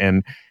lane.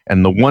 And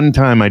the one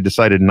time I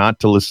decided not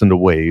to listen to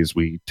Waze,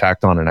 we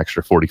tacked on an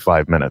extra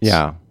 45 minutes.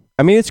 Yeah.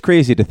 I mean, it's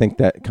crazy to think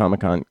that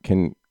Comic-Con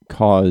can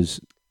cause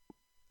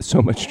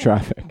so much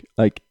traffic.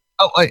 Like,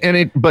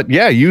 But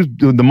yeah,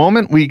 the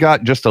moment we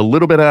got just a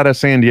little bit out of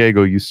San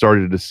Diego, you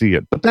started to see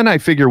it. But then I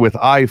figure with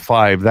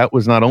I-5, that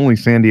was not only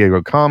San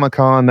Diego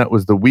Comic-Con, that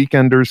was the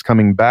weekenders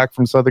coming back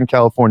from Southern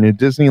California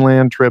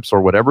Disneyland trips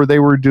or whatever they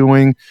were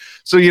doing.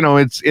 So,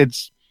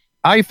 it's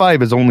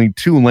I-5 is only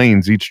 2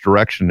 lanes each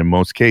direction in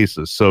most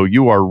cases. So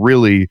you are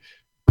really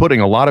putting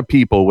a lot of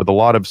people with a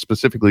lot of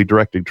specifically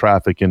directed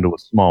traffic into a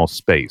small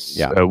space,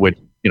 which,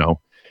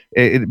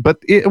 but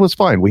it was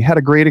fine. We had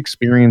a great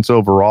experience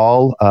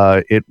overall.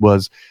 I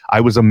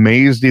was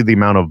amazed at the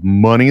amount of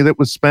money that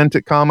was spent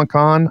at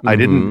Comic-Con. Mm-hmm. I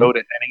didn't go to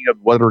any of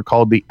what are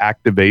called the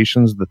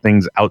activations, the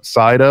things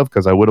outside of,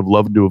 because I would have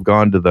loved to have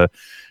gone to the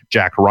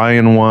Jack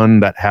Ryan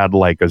one that had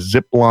like a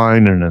zip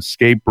line and an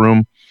escape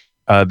room.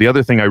 The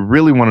other thing I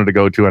really wanted to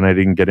go to, and I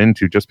didn't get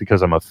into just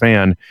because I'm a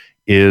fan,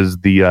 is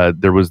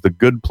there was the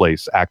Good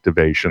Place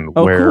activation.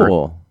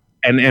 Cool.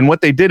 And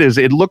what they did is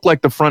it looked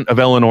like the front of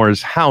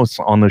Eleanor's house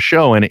on the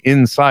show, and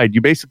inside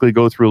you basically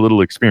go through a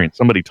little experience.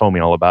 Somebody told me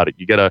all about it.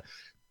 You get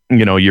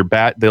your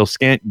badge.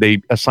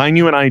 They assign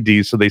you an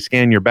ID, so they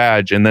scan your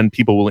badge, and then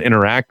people will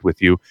interact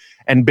with you.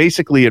 And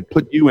basically, it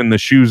put you in the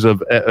shoes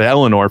of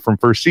Eleanor from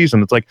first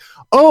season. It's like,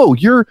 oh,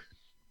 you're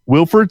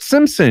Wilford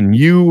Simpson.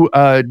 You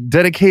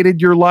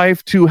dedicated your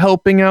life to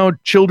helping out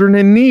children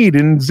in need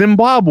in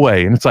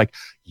Zimbabwe, and it's like,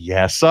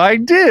 yes, I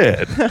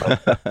did.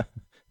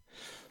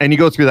 And you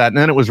go through that, and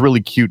then it was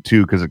really cute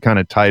too because it kind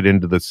of tied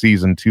into the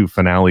season 2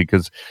 finale.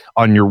 Because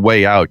on your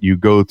way out, you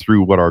go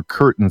through what are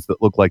curtains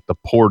that look like the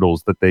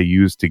portals that they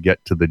use to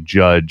get to the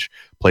judge,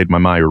 played by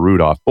Maya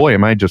Rudolph. Boy,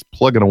 am I just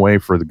plugging away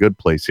for the Good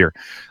Place here.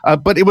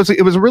 But it was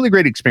a really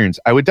great experience.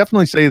 I would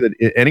definitely say that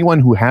anyone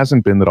who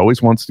hasn't been, that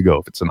always wants to go,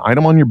 if it's an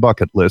item on your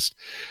bucket list,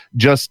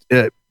 just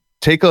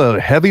take a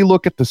heavy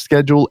look at the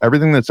schedule,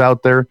 everything that's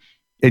out there.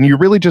 And you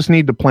really just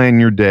need to plan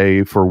your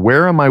day for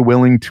where am I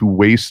willing to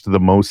waste the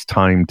most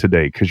time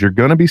today? Because you're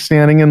going to be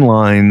standing in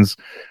lines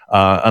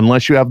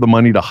unless you have the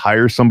money to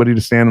hire somebody to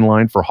stand in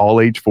line for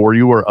Hall H for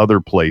you or other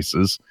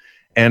places.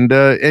 And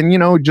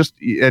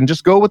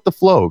just go with the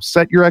flow.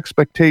 Set your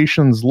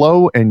expectations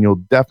low, and you'll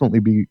definitely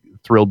be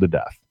thrilled to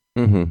death.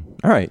 Mm-hmm.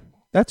 All right,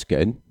 that's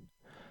good.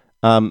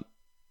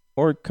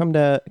 Or come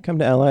to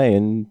LA,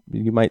 and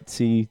you might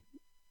see,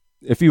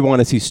 if you want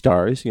to see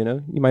stars,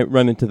 you might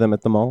run into them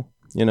at the mall.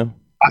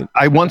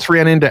 I once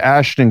ran into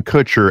Ashton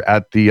Kutcher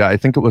at the, I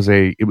think it was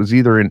a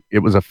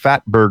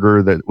Fat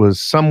Burger that was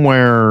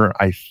somewhere,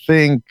 I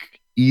think,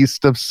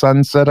 east of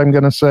Sunset, I'm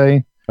going to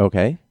say.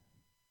 Okay.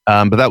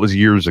 But that was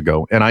years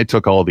ago, and I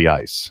took all the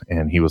ice,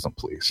 and he wasn't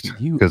pleased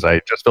because I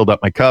just filled up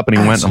my cup, and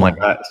he went, and I'm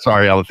like,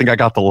 sorry, I think I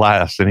got the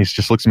last, and he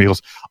just looks at me and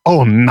goes,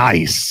 oh,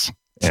 nice.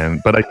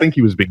 But I think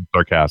he was being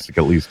sarcastic,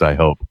 at least I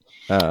hope.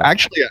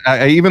 Actually,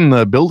 even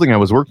the building I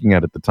was working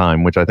at the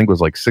time, which I think was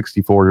like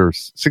 64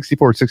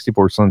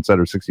 Sunset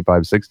or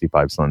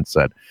 65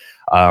 Sunset,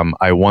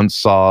 I once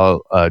saw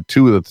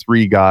 2 of the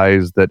 3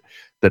 guys that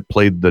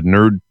played the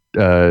nerd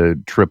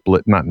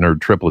triplet, not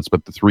nerd triplets,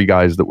 but the 3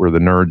 guys that were the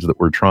nerds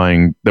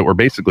that were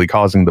basically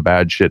causing the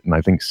bad shit in, I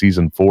think,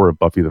 season 4 of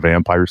Buffy the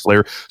Vampire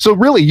Slayer. So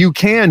really, you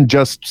can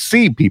just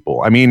see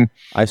people. I mean,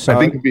 I saw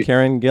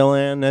Karen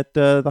Gillan at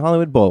the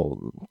Hollywood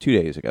Bowl 2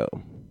 days ago.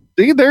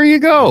 See, there you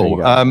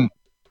go.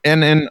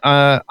 And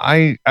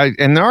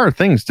there are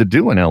things to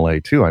do in LA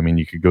too. I mean,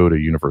 you could go to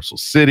Universal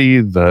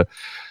City. The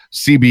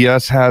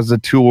CBS has a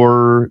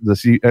tour. The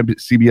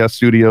CBS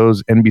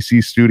Studios,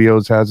 NBC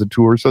Studios has a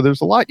tour. So there's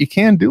a lot you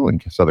can do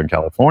in Southern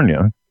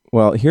California.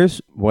 Well,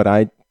 here's what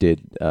I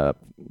did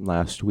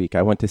last week.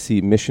 I went to see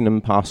Mission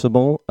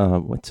Impossible.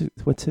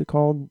 What's it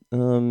called?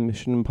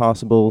 Mission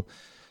Impossible.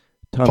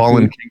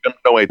 Fallen Kingdom.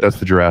 No, wait, that's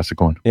the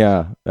Jurassic one.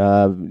 Yeah,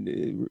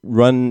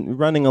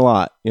 running a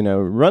lot.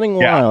 Running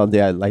wild.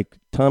 Yeah, like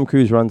Tom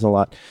Cruise runs a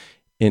lot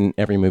in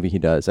every movie he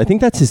does. I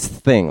think that's his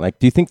thing. Like,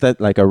 do you think that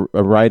like a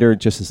writer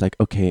just is like,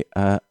 okay,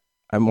 I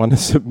want to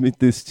submit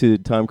this to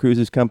Tom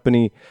Cruise's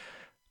company,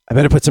 I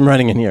better put some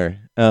running in here.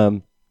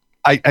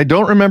 I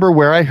don't remember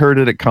where I heard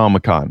it at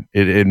Comic-Con.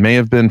 It may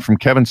have been from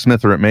Kevin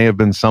Smith or it may have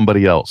been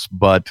somebody else.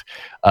 But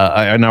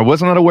I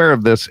was not aware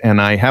of this,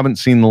 and I haven't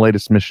seen the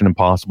latest Mission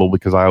Impossible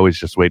because I always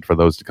just wait for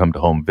those to come to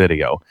home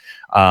video,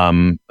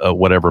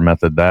 whatever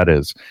method that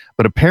is.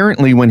 But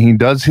apparently when he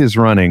does his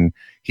running,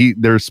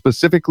 there's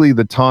specifically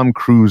the Tom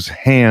Cruise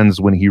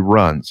hands when he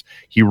runs.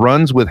 He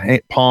runs with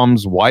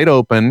palms wide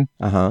open,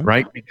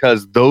 right?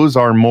 Because those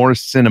are more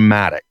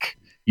cinematic.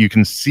 You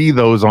can see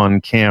those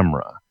on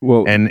camera.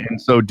 Well, and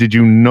so did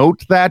you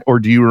note that, or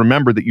do you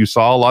remember that you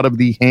saw a lot of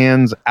the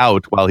hands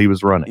out while he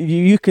was running?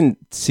 You can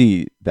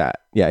see that.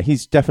 Yeah,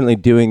 he's definitely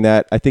doing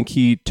that. I think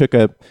he took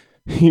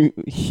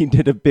he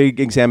did a big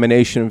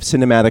examination of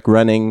cinematic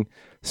running,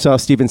 saw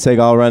Steven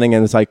Seagal running,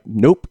 and was like,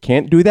 nope,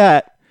 can't do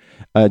that.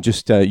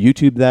 Just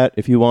YouTube that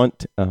if you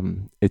want.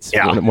 It's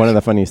one of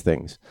the funniest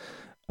things.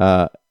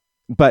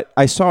 But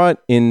I saw it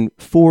in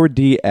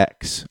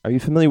 4DX. Are you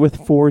familiar with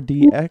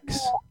 4DX?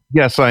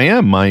 Yes, I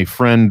am. My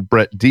friend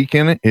Brett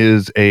Deacon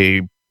is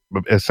a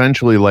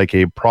essentially like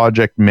a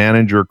project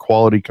manager,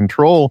 quality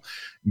control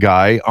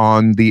guy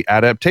on the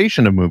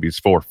adaptation of movies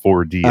for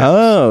 4DX.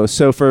 Oh,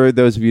 so for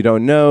those of you who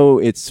don't know,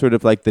 it's sort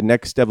of like the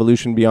next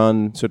evolution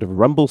beyond sort of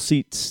rumble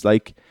seats.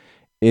 Like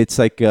it's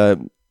like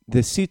the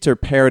seats are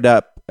paired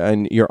up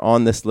and you're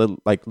on this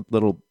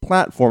little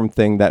platform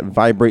thing that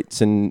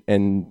vibrates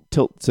and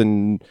tilts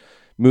and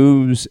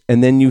moves,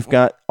 and then you've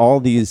got all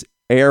these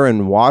air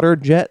and water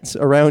jets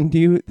around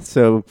you.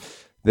 So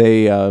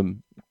they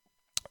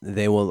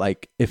will,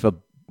 like, if a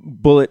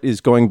bullet is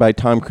going by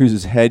Tom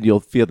Cruise's head, you'll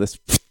feel this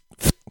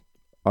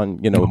on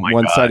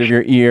one side of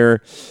your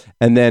ear,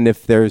 and then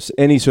if there's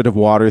any sort of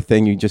water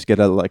thing, you just get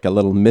a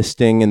little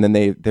misting, and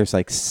then there's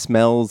like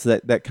smells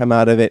that come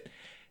out of it.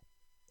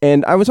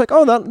 And I was like,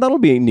 oh, that'll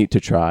be neat to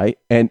try.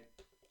 And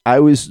I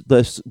was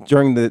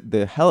during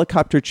the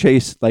helicopter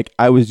chase, like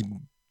I was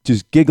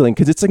just giggling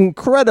because it's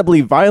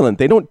incredibly violent.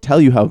 They don't tell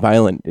you how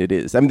violent it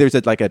is. I mean, there's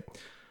like a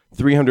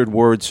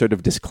 300-word sort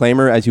of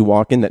disclaimer as you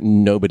walk in that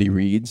nobody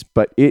reads,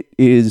 but it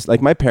is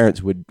like my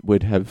parents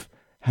would have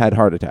had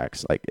heart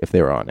attacks like if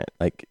they were on it.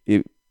 Like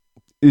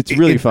it's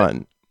really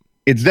fun.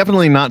 It's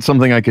definitely not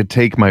something I could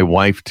take my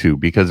wife to,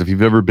 because if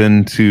you've ever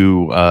been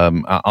to,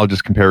 I'll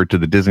just compare it to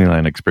the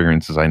Disneyland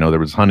experiences. I know there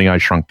was Honey, I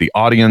Shrunk the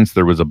Audience.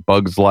 There was a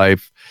Bug's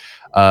Life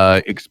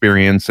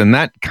experience, and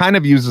that kind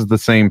of uses the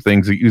same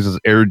things. It uses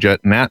airjet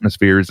and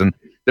atmospheres, and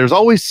there's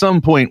always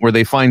some point where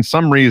they find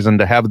some reason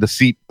to have the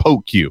seat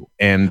poke you,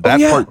 and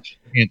that part you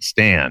can't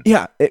stand.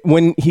 Yeah,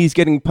 when he's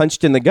getting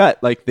punched in the gut,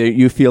 like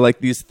you feel like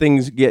these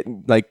things get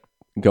like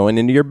going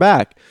into your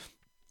back.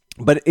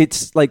 But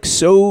it's like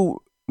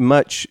so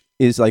much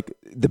is like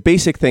the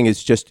basic thing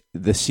is just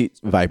the seat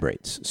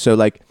vibrates. So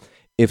like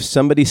if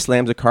somebody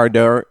slams a car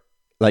door,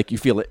 like you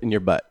feel it in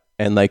your butt.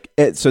 And like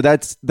so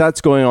that's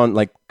going on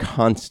like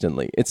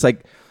constantly. It's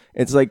like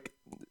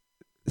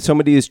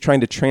somebody is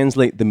trying to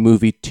translate the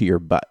movie to your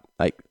butt.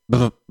 Like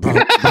so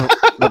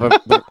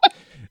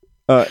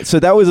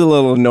that was a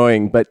little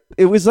annoying, but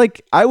it was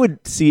like I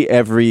would see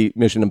every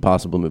Mission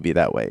Impossible movie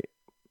that way.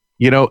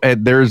 You know,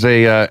 there's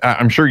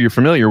I'm sure you're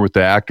familiar with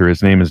the actor.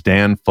 His name is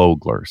Dan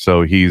Fogler.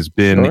 So he's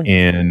been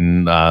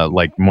in,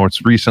 like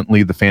most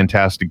recently, the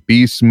Fantastic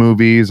Beasts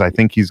movies. I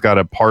think he's got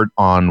a part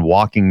on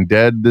Walking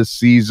Dead this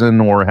season,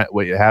 or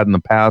had in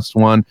the past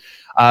one.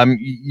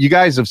 You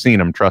guys have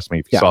seen him, trust me.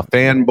 If you saw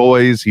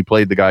Fanboys, he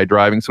played the guy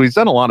driving. So he's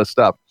done a lot of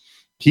stuff.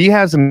 He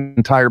has an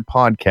entire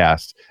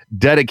podcast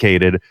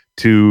dedicated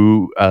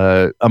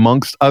to,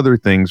 amongst other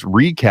things,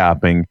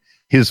 recapping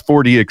his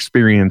 4D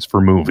experience for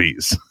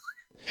movies.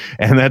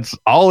 And that's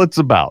all it's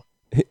about.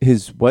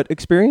 His what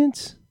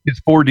experience? His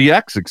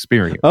 4DX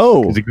experience.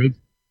 Oh.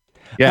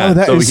 Yeah.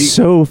 That is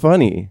so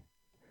funny.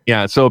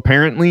 Yeah. So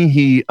apparently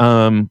he,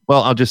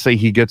 I'll just say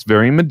he gets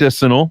very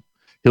medicinal.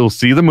 He'll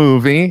see the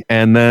movie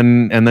and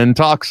then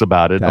talks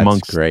about it. That's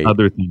amongst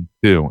other things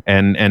too.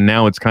 And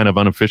now it's kind of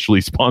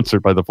unofficially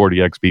sponsored by the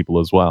 4DX people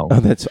as well. Oh,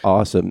 that's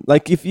awesome.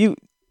 Like if you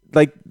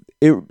like,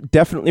 it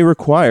definitely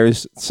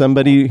requires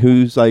somebody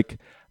who's like,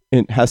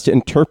 it has to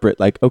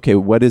interpret like, okay,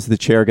 what is the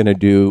chair going to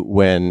do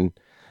when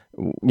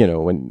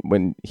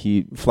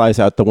he flies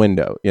out the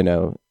window,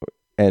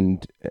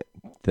 and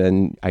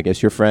then I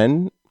guess your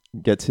friend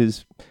gets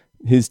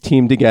his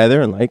team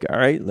together and like, all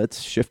right,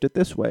 let's shift it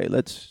this way.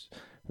 Let's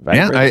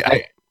vibrate. Yeah,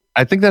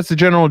 I think that's the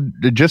general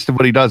gist of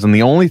what he does. And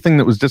the only thing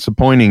that was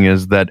disappointing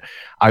is that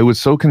I was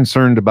so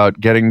concerned about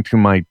getting to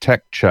my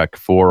tech check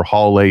for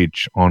Hall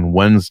H on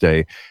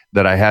Wednesday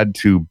that I had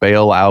to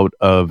bail out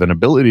of an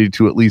ability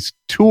to at least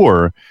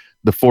tour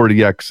the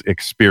 4DX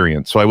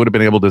experience. So I would have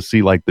been able to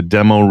see like the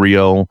demo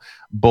reel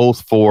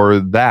both for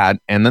that.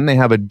 And then they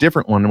have a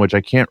different one, which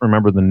I can't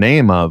remember the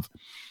name of.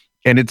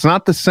 And it's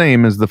not the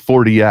same as the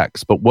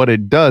 4DX, but what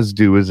it does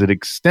do is it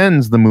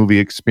extends the movie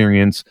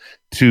experience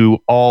to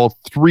all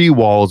three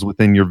walls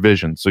within your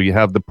vision. So you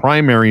have the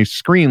primary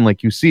screen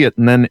like you see it,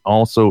 and then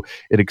also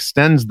it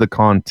extends the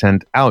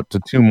content out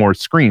to two more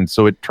screens.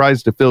 So it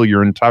tries to fill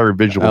your entire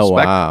visual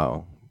spectrum.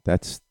 Wow.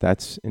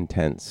 That's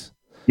intense.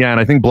 Yeah,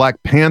 and I think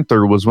Black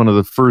Panther was one of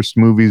the first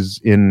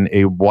movies in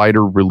a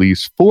wider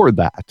release for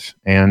that,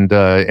 and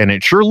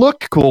it sure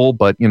looked cool.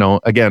 But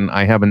again,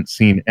 I haven't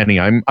seen any.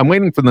 I'm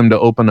waiting for them to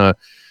open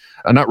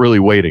not really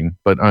waiting,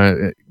 but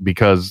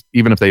because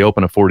even if they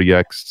open a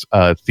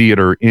 4DX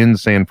theater in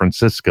San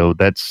Francisco,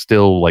 that's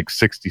still like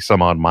 60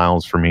 some odd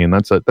miles for me, and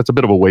that's a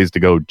bit of a ways to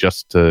go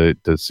just to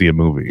see a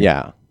movie.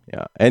 Yeah,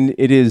 and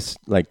it is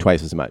like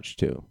twice as much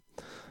too.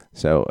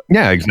 So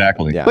yeah,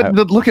 exactly. Yeah,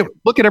 but look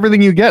at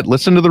everything you get.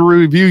 Listen to the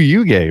review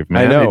you gave,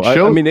 man. I know.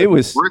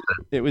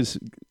 It was.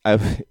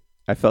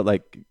 I felt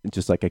like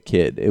just like a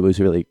kid. It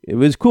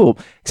was cool.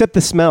 Except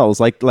the smells.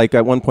 Like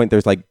at one point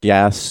there's like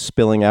gas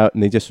spilling out,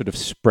 and they just sort of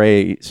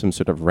spray some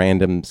sort of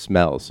random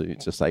smell. So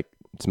it's just like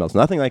it smells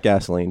nothing like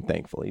gasoline,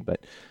 thankfully.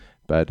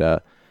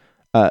 But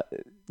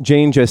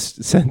Jane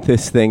just sent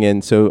this thing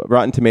in. So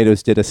Rotten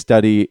Tomatoes did a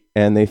study,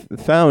 and they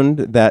found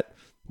that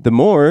the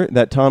more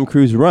that Tom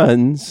Cruise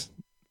runs,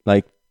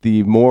 like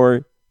the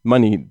more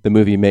money the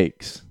movie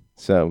makes.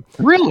 So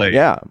really,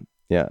 yeah.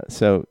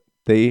 So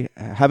they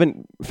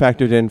haven't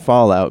factored in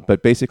Fallout,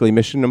 but basically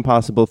Mission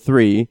Impossible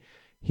 3,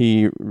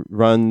 he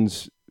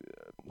runs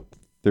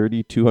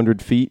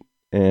 3,200 feet.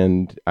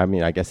 And I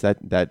mean, I guess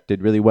that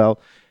did really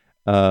well.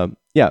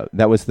 Yeah,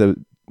 that was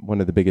one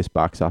of the biggest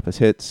box office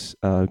hits.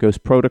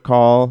 Ghost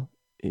Protocol,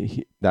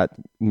 that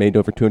made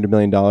over $200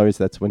 million.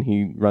 That's when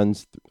he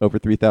runs over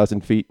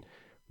 3,000 feet.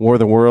 War of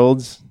the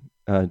Worlds,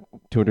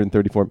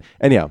 234.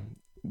 Anyhow,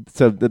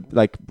 so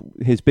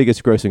his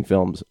biggest grossing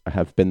films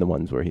have been the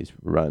ones where he's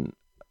run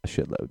a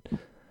shitload.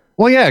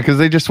 Well, yeah, because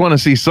they just want to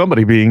see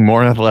somebody being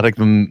more athletic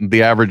than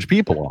the average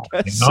people.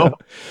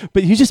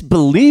 But you just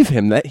believe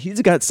him that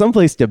he's got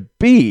someplace to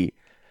be.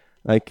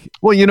 Well,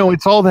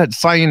 it's all that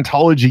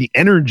Scientology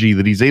energy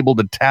that he's able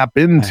to tap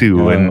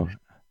into, and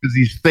because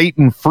he's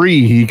Satan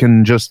free, he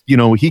can just,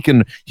 he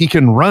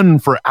can run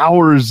for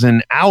hours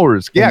and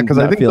hours. Yeah, because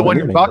I think the one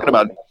you're talking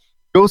about,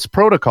 Ghost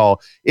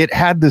Protocol, it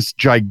had this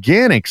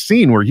gigantic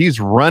scene where he's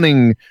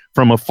running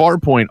from a far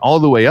point all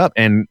the way up,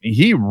 and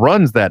he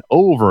runs that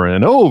over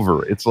and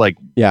over. It's like,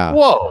 yeah,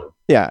 whoa,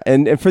 yeah.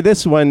 And for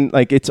this one,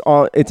 it's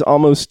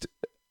almost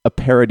a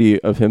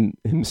parody of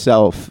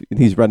himself.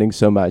 He's running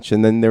so much,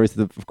 and then there was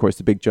of course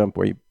the big jump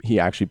where he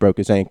actually broke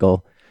his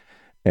ankle,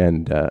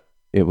 and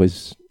it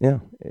was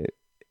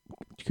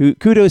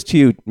kudos to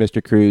you,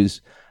 Mr.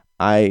 Cruise.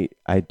 I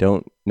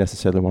don't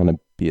necessarily want to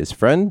be his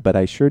friend, but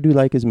I sure do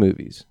like his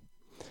movies.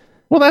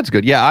 Well, that's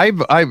good. Yeah, I've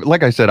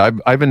like I said,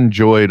 I've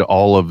enjoyed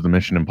all of the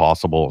Mission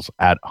Impossibles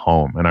at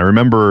home, and I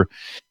remember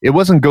it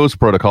wasn't Ghost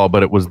Protocol,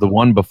 but it was the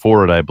one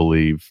before it, I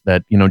believe.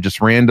 That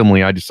just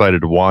randomly I decided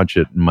to watch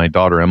it, and my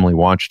daughter Emily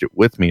watched it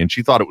with me, and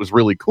she thought it was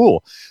really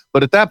cool.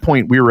 But at that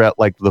point, we were at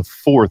the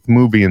fourth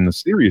movie in the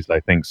series,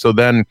 I think. So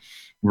then,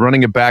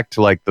 running it back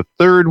to the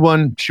third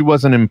one, she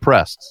wasn't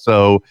impressed.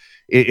 So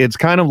it's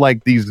kind of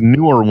like these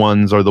newer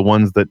ones are the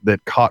ones that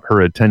caught her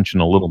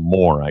attention a little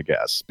more, I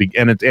guess.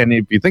 And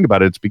if you think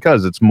about it, it's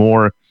because it's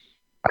more.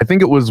 I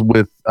think it was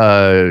with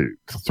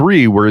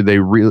 3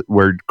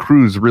 where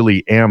Cruise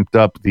really amped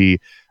up the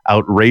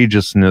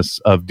outrageousness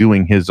of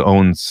doing his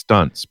own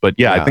stunts. But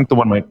yeah, I think the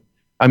one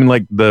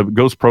the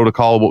Ghost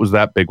Protocol. What was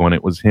that big one?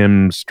 It was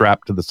him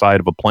strapped to the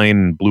side of a plane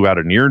and blew out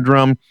an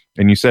eardrum.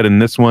 And you said in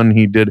this one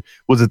he did.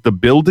 Was it the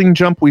building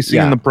jump we see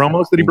in the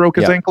promos that he broke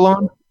his ankle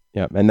on?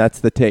 Yeah, and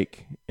that's the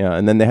take. Yeah,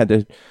 and then they had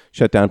to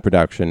shut down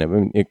production. I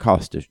mean, it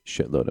cost a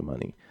shitload of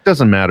money.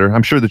 Doesn't matter.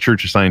 I'm sure the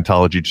Church of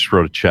Scientology just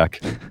wrote a check.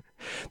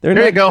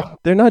 There you go.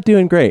 They're not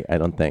doing great, I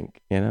don't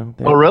think.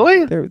 Oh,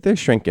 really? They're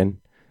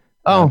shrinking.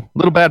 Oh,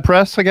 little bad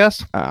press, I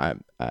guess. I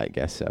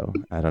guess so.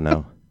 I don't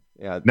know.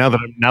 Yeah. Now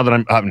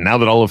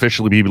that I'll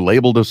officially be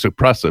labeled as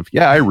suppressive.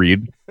 Yeah, I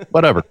read.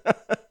 Whatever.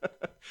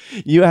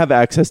 You have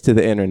access to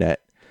the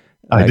internet.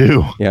 I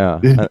do. Yeah.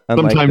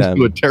 Sometimes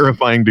to a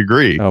terrifying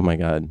degree. Oh my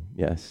God.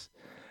 Yes.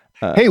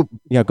 Hey.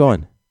 Yeah, go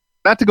on.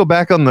 Not to go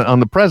back on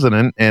the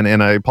president,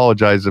 and I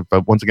apologize if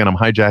once again I'm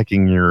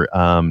hijacking your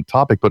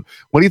topic, but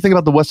what do you think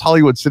about the West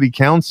Hollywood City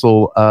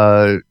Council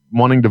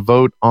wanting to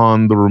vote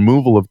on the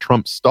removal of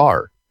Trump's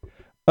star?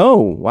 Oh,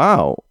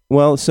 wow.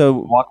 Well, so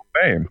Walk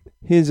of Fame.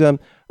 His oh,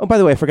 by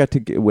the way, I forgot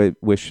to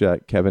wish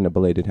Kevin a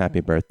belated happy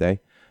birthday.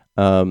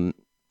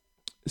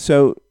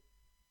 So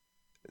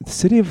the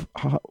city of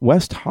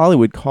West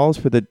Hollywood calls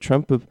for the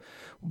Trump of,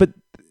 but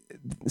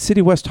the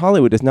city of West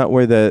Hollywood is not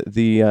where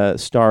the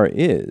star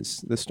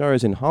is. The star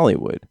is in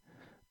Hollywood.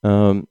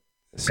 So,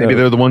 maybe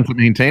they're the ones that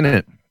maintain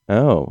it.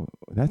 Oh,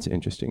 that's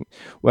interesting.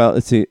 Well,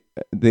 let's see.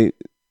 The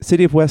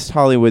city of West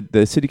Hollywood,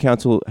 the city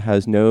council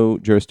has no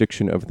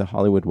jurisdiction over the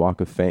Hollywood Walk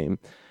of Fame.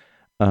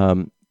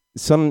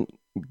 Some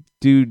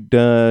dude,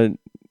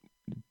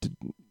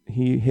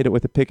 he hit it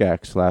with a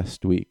pickaxe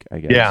last week, I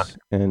guess. Yeah.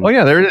 And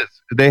there it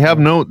is. They have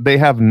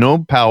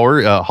no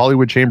power.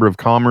 Hollywood Chamber of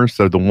Commerce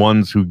are the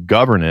ones who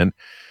govern it.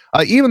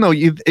 Even though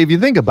if you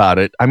think about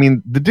it, I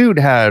mean, the dude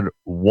had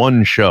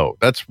one show.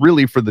 That's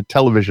really for the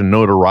television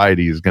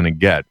notoriety he's going to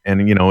get.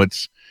 And,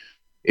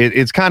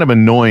 it's kind of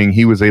annoying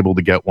he was able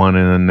to get one.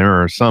 And then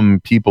there are some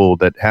people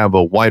that have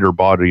a wider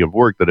body of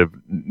work that have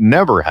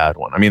never had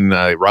one. I mean,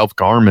 Ralph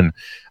Garman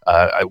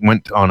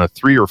went on a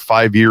 3 or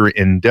 5 year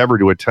endeavor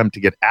to attempt to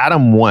get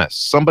Adam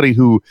West, somebody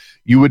who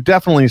you would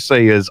definitely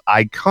say is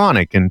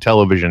iconic in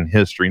television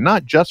history,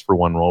 not just for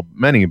one role,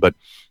 many, but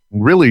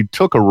really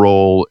took a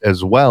role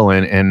as well.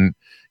 And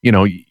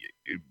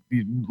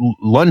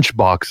lunch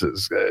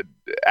boxes,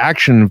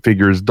 action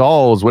figures,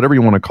 dolls, whatever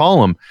you want to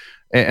call them.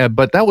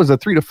 But that was a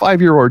 3 to 5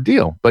 year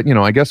ordeal. But,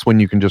 I guess when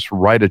you can just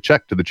write a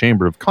check to the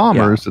Chamber of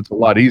Commerce, it's a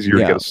lot easier to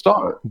get a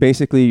star.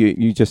 Basically,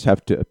 you just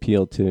have to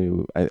appeal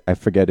to, I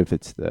forget if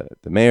it's the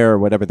mayor or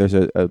whatever. There's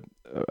a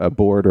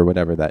board or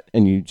whatever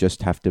and you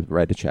just have to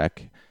write a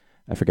check.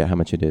 I forget how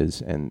much it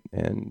is. And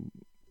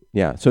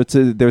yeah, so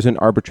there's an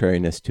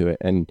arbitrariness to it.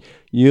 And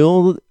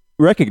you'll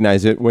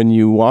recognize it when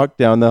you walk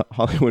down the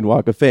Hollywood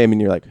Walk of Fame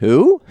and you're like,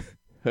 who?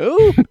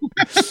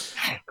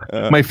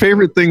 My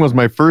favorite thing was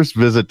my first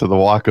visit to the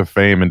Walk of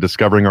Fame and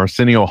discovering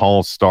Arsenio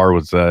Hall's star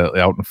was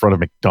out in front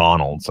of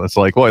McDonald's. It's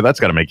like, boy, that's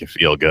got to make you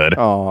feel good.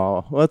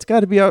 Oh, well, it's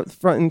got to be out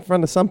in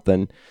front of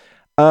something.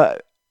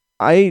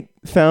 I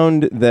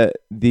found that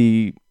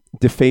the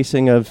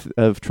defacing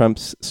of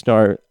Trump's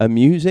star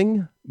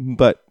amusing,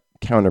 but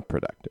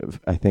counterproductive.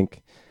 I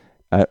think.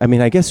 I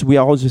mean, I guess we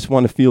all just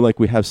want to feel like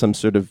we have some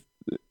sort of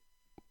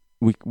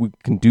we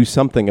can do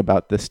something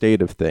about the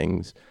state of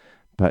things,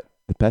 but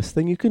the best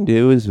thing you can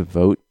do is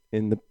vote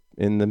in the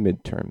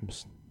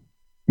midterms.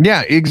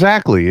 Yeah,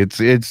 exactly.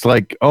 It's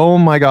like, oh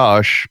my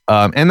gosh,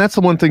 and that's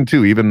the one thing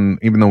too. Even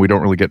though we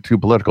don't really get too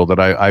political, that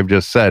I've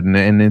just said,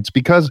 and it's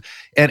because,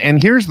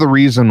 and here's the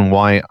reason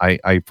why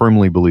I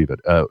firmly believe it.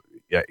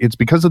 It's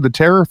because of the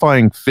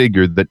terrifying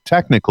figure that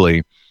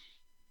technically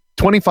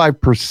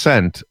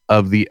 25%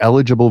 of the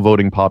eligible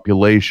voting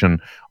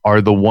population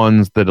are the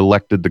ones that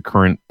elected the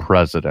current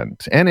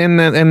president. And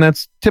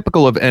that's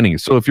typical of any.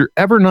 So if you're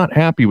ever not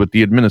happy with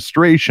the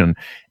administration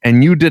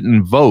and you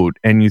didn't vote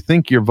and you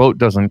think your vote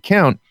doesn't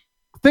count,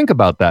 think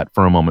about that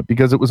for a moment,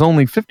 because it was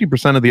only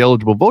 50% of the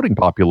eligible voting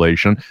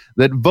population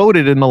that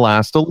voted in the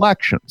last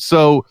election.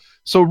 So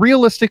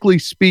realistically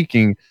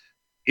speaking,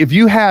 if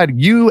you had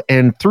you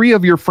and 3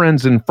 of your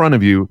friends in front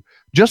of you,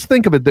 just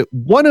think of it that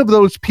one of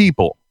those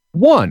people,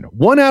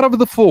 one out of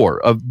the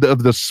 4 of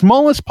the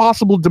smallest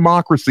possible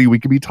democracy we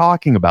could be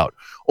talking about,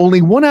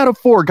 only 1 out of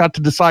 4 got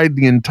to decide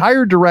the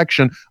entire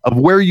direction of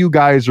where you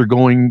guys are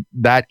going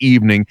that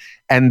evening.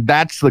 And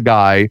that's the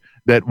guy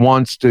that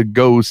wants to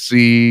go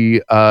see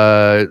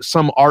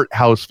some art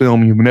house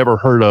film you've never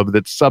heard of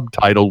that's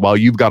subtitled while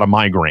you've got a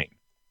migraine.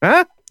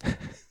 Huh?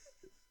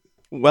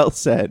 Well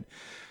said.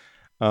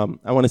 I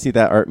want to see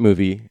that art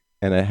movie,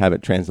 and I have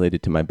it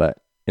translated to my butt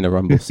in a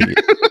rumble seat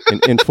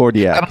in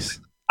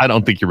 4DX. I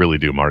don't think you really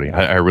do, Marty.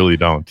 I really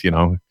don't,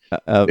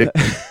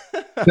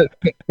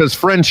 because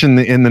French in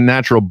the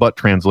natural butt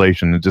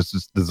translation, it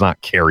just does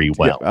not carry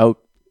well. Oh,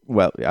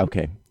 well,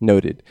 okay.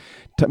 Noted.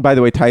 By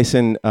the way,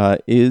 Tyson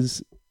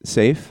is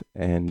safe,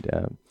 and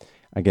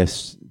I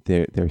guess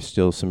there's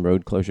still some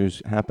road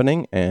closures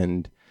happening,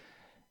 and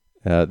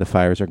the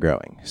fires are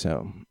growing.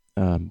 So,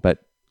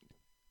 but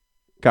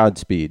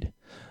Godspeed.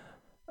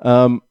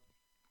 Have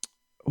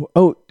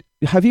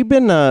you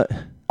been...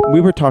 we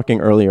were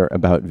talking earlier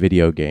about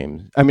video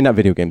games. I mean, not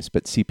video games,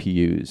 but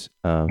CPUs.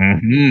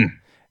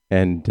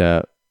 And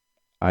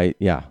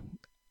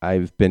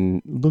I've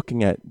been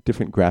looking at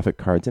different graphic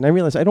cards, and I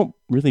realized I don't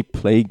really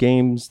play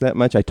games that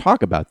much. I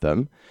talk about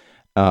them,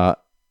 and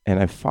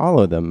I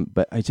follow them,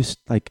 but I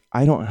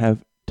don't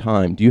have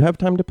time. Do you have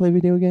time to play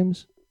video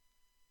games?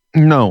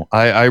 No,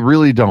 I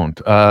really don't.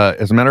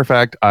 As a matter of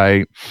fact,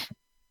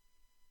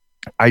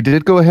 I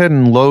did go ahead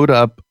and load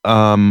up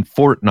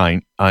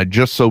Fortnite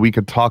just so we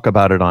could talk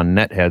about it on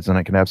Netheads and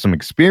I could have some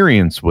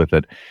experience with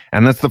it.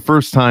 And that's the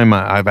first time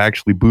I've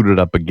actually booted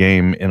up a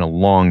game in a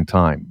long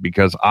time,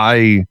 because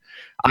I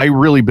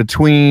really,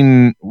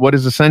 between what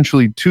is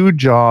essentially 2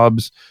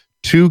 jobs,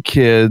 2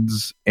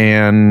 kids,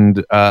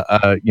 and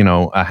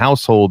a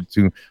household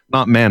to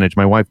not manage.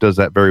 My wife does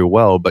that very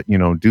well, but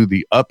do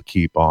the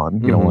upkeep on.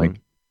 Like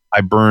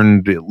I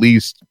burned at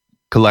least,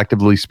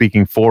 collectively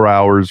speaking, 4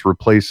 hours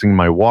replacing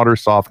my water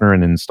softener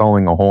and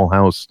installing a whole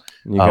house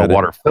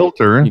water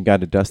filter. You got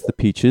to dust the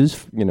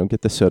peaches,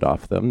 get the soot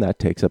off them. That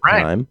takes up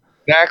time.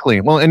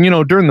 Exactly. Well, and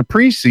during the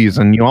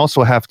preseason, you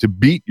also have to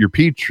beat your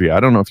peach tree. I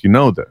don't know if you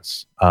know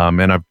this,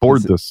 and I've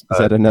bored this. Is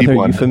that another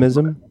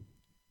euphemism?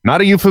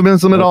 Not a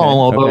euphemism at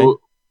all.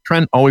 Although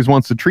Trent always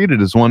wants to treat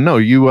it as one. No,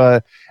 you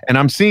and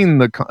I'm seeing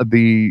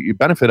the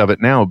benefit of it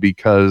now,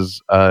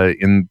 because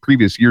in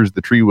previous years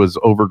the tree was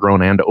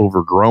overgrown and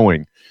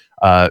overgrowing.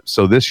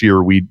 So this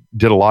year we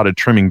did a lot of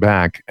trimming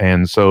back,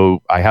 and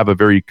so I have a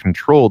very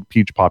controlled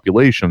peach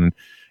population.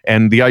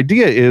 And the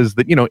idea is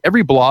that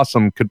every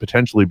blossom could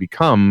potentially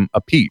become a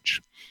peach.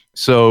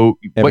 So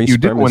what you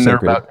do when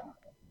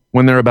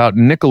they're about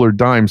nickel or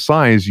dime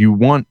size, you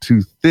want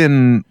to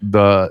thin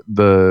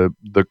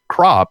the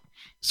crop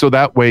so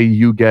that way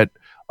you get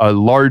a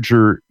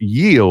larger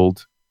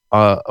yield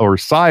or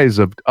size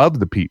of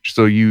the peach.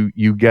 So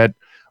you get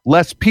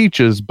less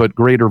peaches, but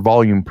greater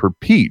volume per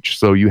peach.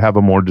 So you have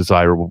a more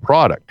desirable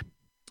product.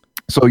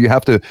 So you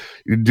have to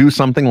do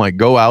something like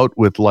go out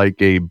with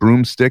like a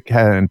broomstick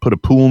and put a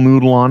pool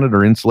noodle on it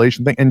or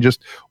insulation thing and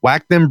just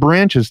whack them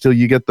branches till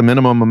you get the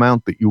minimum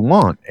amount that you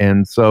want.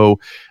 And so,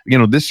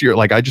 this year,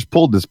 like I just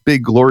pulled this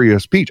big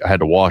glorious peach. I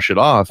had to wash it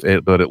off,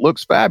 but it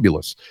looks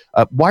fabulous.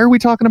 Why are we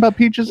talking about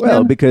peaches?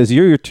 Well, because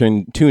you're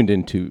tuned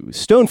into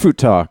Stone Fruit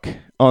Talk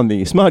on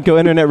the Smodco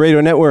Internet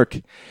Radio Network.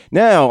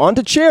 Now, on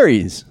to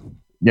cherries.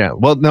 Yeah,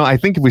 well, no, I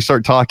think if we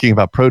start talking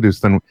about produce,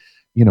 then,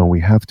 we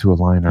have to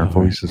align our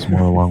voices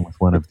more along with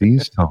one of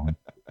these tones.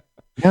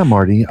 Yeah,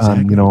 Marty,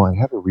 Exactly. I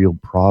have a real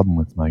problem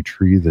with my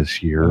tree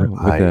this year.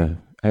 I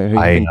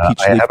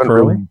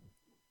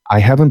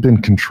haven't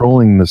been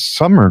controlling the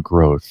summer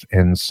growth,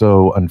 and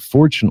so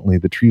unfortunately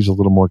the tree's a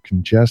little more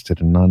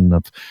congested and not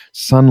enough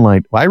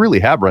sunlight. Well, I really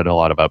have read a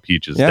lot about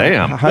peaches. Yeah.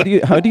 Damn. How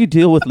do you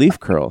deal with leaf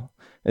curl?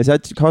 Is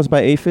that caused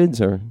by aphids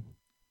or?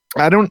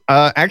 I don't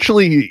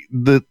actually.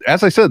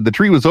 As I said, the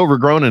tree was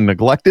overgrown and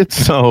neglected.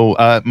 So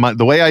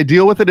the way I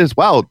deal with it is,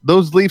 wow,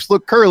 those leaves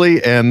look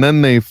curly, and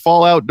then they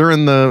fall out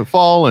during the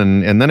fall,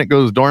 and then it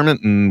goes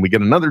dormant, and we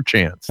get another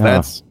chance.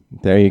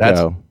 There you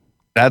go.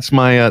 That's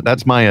my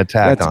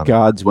attack. That's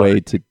God's way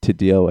to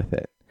deal with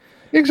it.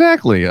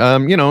 Exactly.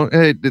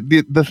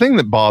 The thing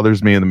that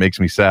bothers me and that makes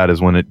me sad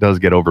is when it does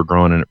get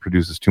overgrown and it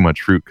produces too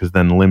much fruit, because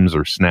then limbs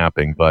are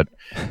snapping. But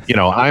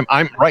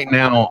I'm right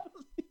now.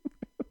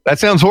 That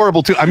sounds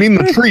horrible too. I mean,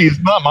 the trees,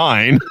 not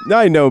mine. No,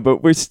 I know,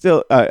 but we're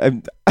still.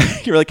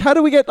 You're like, how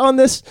do we get on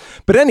this?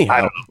 But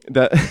anyhow,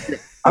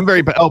 I'm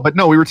very. Oh, but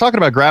no, we were talking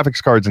about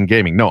graphics cards and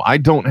gaming. No, I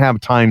don't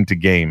have time to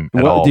game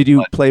at all. Did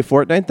you play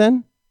Fortnite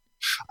then?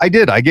 I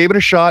did. I gave it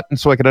a shot, and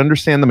so I could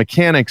understand the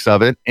mechanics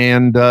of it.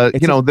 And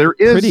there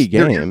is pretty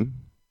game.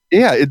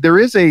 There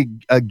is a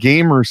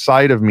gamer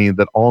side of me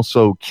that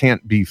also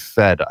can't be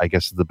fed, I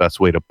guess is the best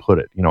way to put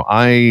it.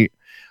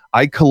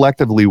 I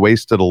collectively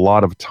wasted a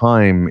lot of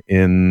time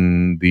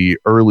in the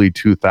early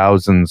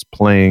 2000s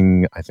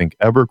playing, I think,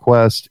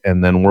 EverQuest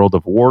and then World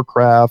of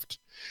Warcraft.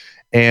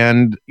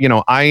 And,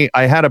 I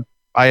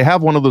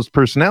have one of those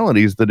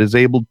personalities that is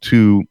able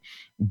to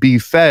be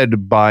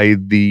fed by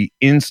the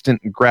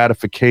instant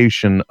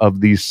gratification of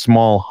these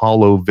small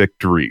hollow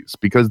victories,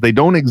 because they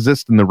don't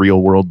exist in the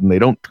real world and they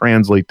don't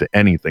translate to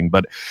anything.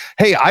 But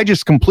hey, I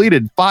just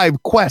completed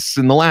 5 quests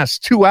in the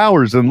last 2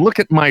 hours and look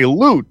at my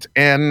loot.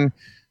 And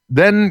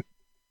then,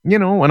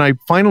 when I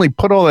finally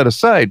put all that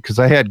aside, because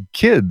I had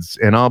kids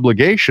and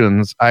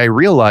obligations, I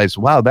realized,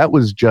 wow, that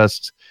was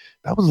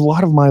a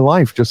lot of my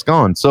life just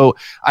gone. So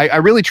I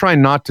really try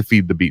not to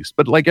feed the beast.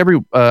 But like I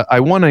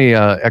won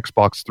a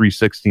Xbox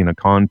 360 in a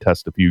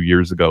contest a few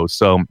years ago.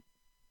 So,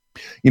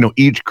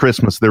 each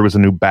Christmas there was a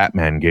new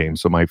Batman game.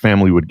 So my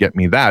family would get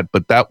me that.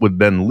 But that would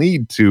then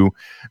lead to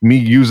me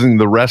using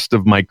the rest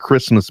of my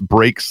Christmas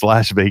break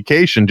 /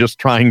 vacation just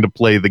trying to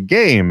play the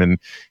game. And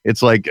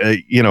it's like,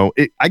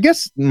 I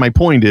guess my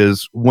point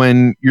is,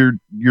 when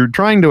you're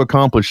trying to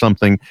accomplish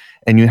something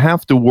and you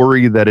have to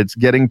worry that it's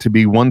getting to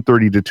be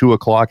 1:30 to 2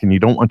 o'clock and you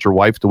don't want your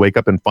wife to wake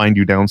up and find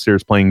you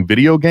downstairs playing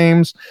video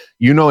games,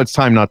 it's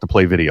time not to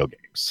play video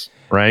games,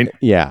 right?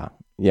 Yeah.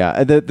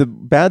 The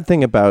bad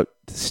thing about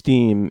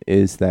Steam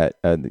is that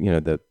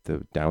the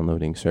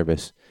downloading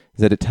service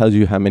is that it tells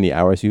you how many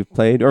hours you've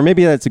played, or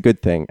maybe that's a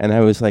good thing. And I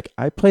was like,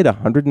 I played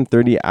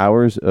 130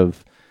 hours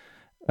of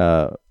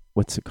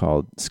what's it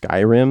called,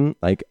 Skyrim.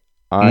 Like,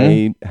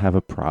 I have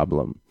a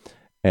problem.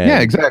 And, yeah,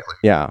 exactly.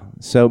 Yeah.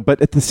 So,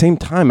 but at the same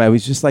time, I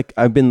was just like,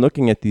 I've been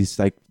looking at these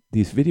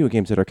video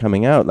games that are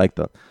coming out, like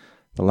the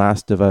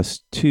Last of Us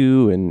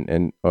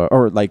 2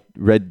 or like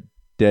Red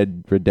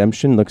Dead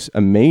Redemption looks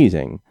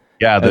amazing.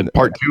 Yeah,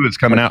 part 2 is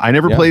coming out. I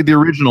never played the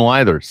original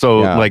either.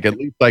 So like, at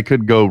least I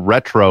could go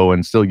retro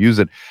and still use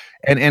it.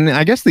 And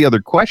I guess the other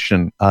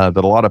question that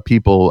a lot of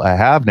people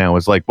have now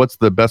is like, what's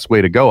the best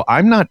way to go?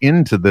 I'm not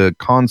into the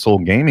console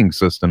gaming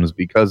systems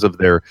because of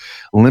their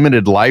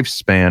limited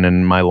lifespan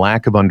and my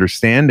lack of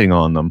understanding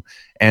on them.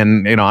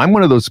 And, I'm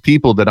one of those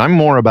people that I'm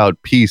more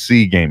about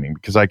PC gaming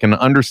because I can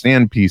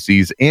understand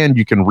PCs and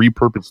you can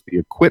repurpose the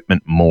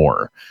equipment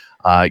more.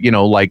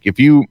 Like if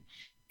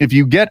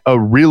you get a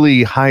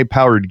really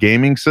high-powered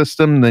gaming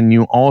system, then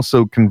you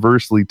also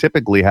conversely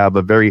typically have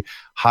a very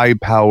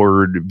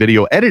high-powered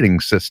video editing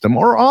system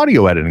or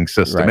audio editing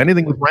system,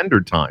 anything with render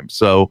time.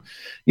 So,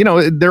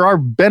 there are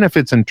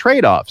benefits and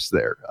trade-offs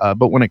there.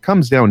 But when it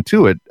comes down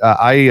to it,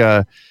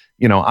 I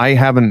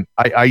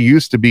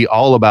used to be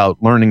all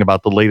about learning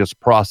about the latest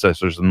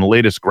processors and the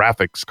latest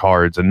graphics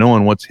cards and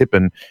knowing what's hip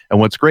and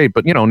what's great.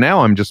 But,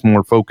 now I'm just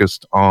more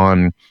focused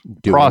on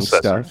doing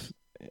processors. Stuff.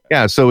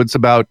 Yeah, so it's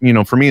about,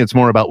 for me, it's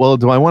more about, well,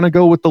 do I want to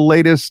go with the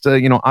latest,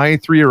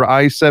 i3 or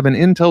i7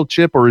 Intel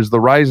chip, or is the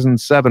Ryzen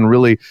 7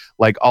 really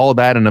like all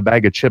that in a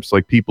bag of chips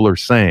like people are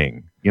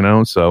saying,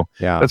 So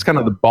that's kind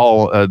of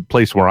the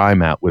place where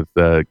I'm at with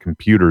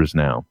computers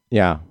now.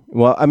 Yeah.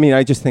 Well, I mean,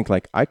 I just think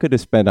like I could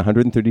have spent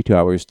 132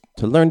 hours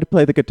to learn to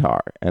play the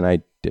guitar, and I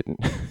didn't,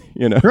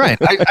 Right.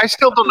 I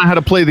still don't know how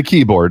to play the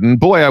keyboard, and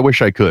boy, I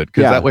wish I could,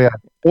 because that way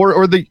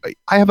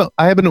I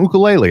have an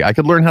ukulele. I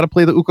could learn how to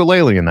play the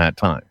ukulele in that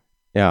time.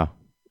 Yeah,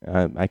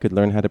 I could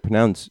learn how to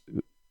pronounce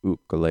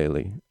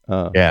ukulele.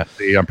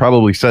 See, I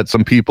probably set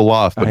some people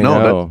off, but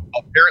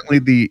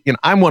apparently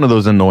I'm one of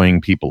those annoying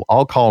people.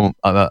 I'll call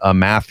a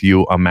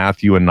Matthew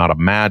and not a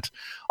Matt.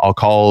 I'll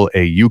call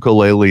a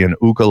ukulele an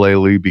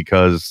ukulele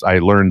because I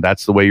learned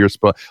that's the way you're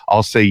supposed.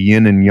 I'll say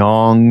yin and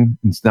yang.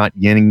 It's not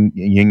yin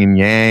and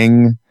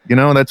yang.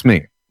 That's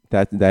me.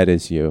 That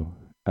is you.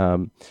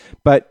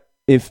 But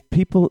if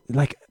people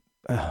like.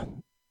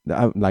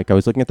 Like I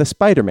was looking at the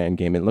Spider-Man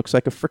game, it looks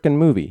like a freaking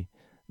movie.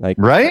 Like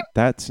right?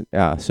 That's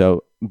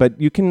so, but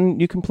you can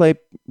play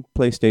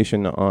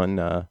PlayStation on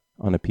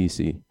a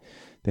PC.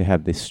 They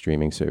have this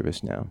streaming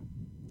service now.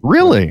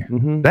 Really?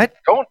 Mm-hmm. That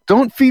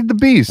don't feed the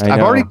beast.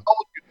 I've already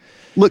told you.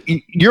 Look,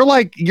 you're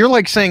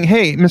like saying,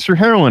 hey, Mr.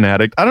 Heroin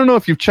Addict, I don't know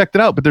if you've checked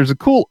it out, but there's a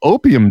cool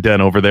opium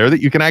den over there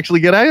that you can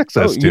actually get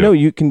access to.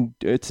 You can.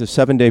 It's a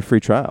 7-day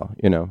free trial.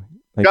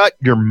 Like, Shut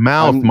your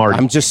mouth, Marty.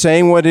 I'm just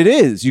saying what it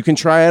is. You can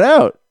try it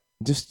out.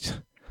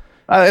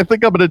 I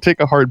think I'm going to take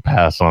a hard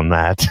pass on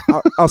that.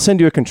 I'll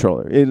send you a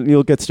controller.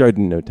 You'll get started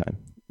in no time.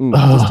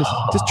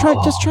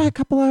 Just try a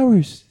couple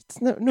hours.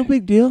 It's no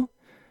big deal.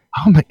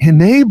 I'm an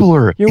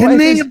enabler.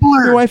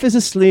 Your wife is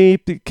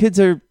asleep. The kids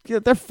they're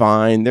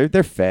fine.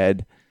 They're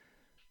fed.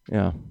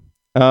 Yeah.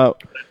 Well,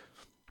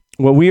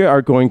 we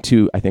are going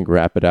to, I think,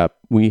 wrap it up.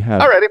 We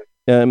have. Alrighty.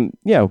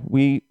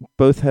 We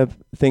both have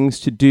things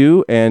to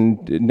do,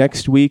 and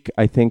next week,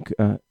 I think.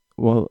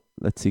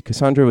 Let's see.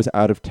 Cassandra was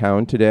out of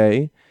town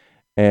today,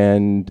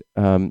 and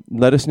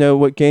let us know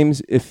what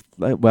games. There's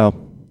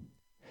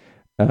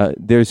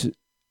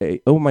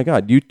oh my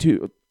God,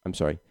 YouTube. I'm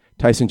sorry.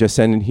 Tyson just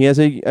sent in. He has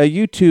a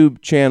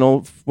YouTube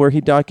channel where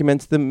he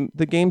documents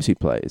the games he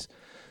plays.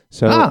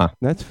 So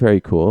that's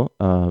very cool.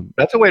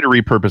 That's a way to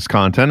repurpose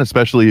content,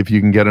 especially if you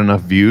can get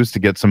enough views to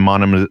get some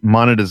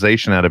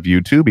monetization out of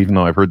YouTube, even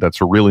though I've heard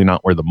that's really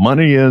not where the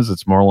money is.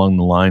 It's more along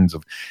the lines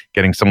of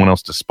getting someone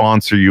else to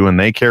sponsor you and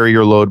they carry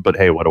your load. But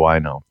hey, what do I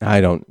know? I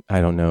don't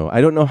know.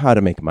 I don't know how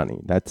to make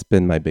money. That's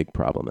been my big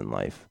problem in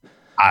life.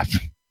 I'm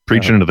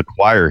preaching to the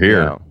choir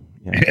here. Yeah.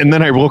 And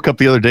then I woke up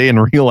the other day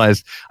and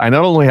realized I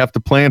not only have to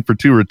plan for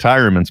 2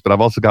 retirements, but I've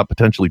also got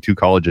potentially 2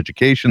 college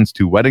educations,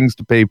 2 weddings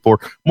to pay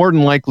for, more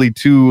than likely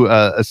 2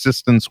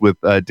 assistants with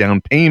down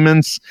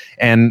payments.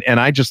 And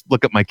I just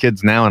look at my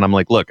kids now and I'm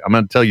like, look, I'm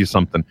going to tell you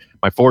something.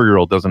 My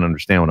 4-year-old doesn't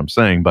understand what I'm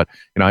saying, but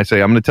I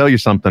say, I'm going to tell you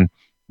something.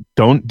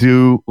 Don't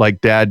do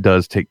like dad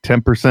does. Take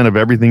 10% of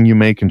everything you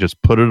make and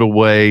just put it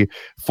away.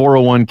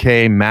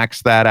 401k,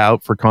 max that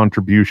out for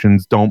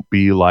contributions. Don't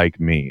be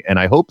like me. And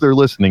I hope they're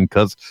listening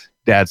because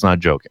Dad's not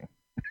joking.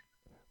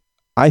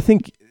 I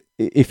think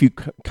if you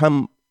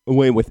come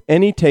away with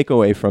any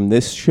takeaway from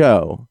this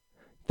show,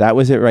 that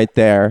was it right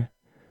there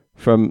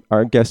from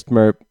our guest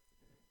MERP,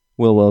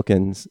 Will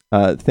Wilkins.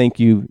 Thank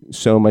you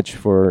so much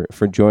for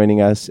joining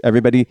us.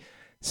 Everybody,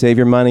 save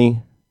your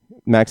money,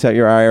 max out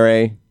your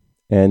IRA,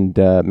 and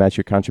match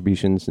your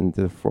contributions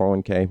into the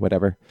 401k,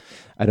 whatever.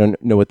 I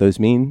don't know what those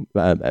mean.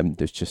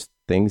 There's just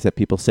things that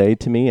people say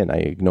to me and I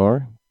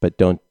ignore, but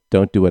don't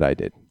do what I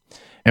did.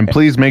 And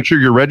please make sure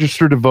you're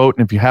registered to vote.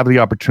 And if you have the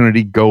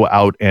opportunity, go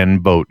out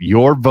and vote.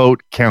 Your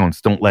vote counts.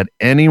 Don't let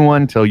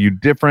anyone tell you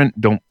different.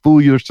 Don't fool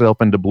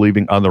yourself into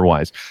believing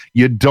otherwise.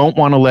 You don't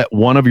want to let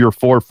one of your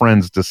 4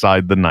 friends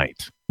decide the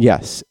night.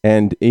 Yes.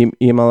 And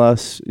email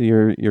us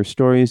your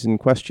stories and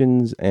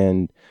questions,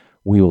 and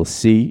we will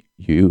see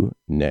you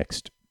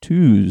next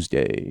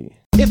Tuesday.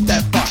 If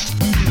that fuck.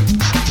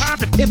 Time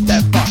to if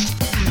that fuck.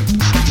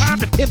 Time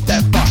to if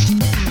that fuck.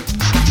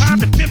 Time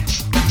to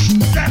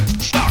if that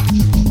fuck.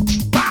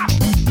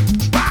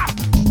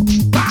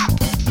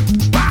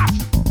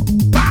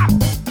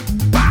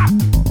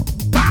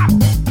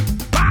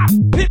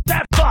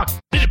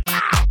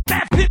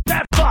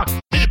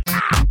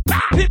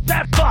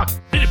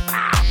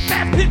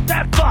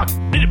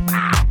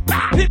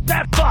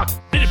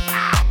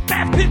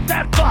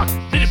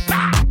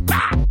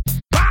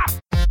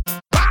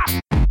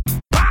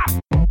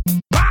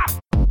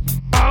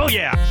 Oh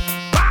yeah.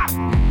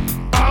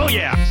 Oh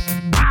yeah.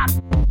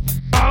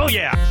 Oh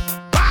yeah.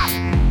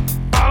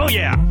 Oh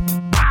yeah.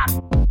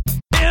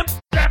 Imp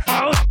that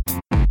house.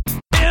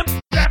 Imp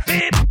that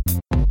feet.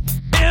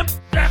 Imp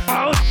that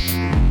house.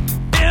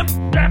 Imp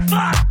that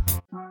fuck.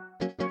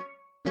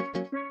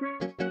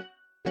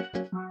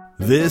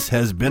 This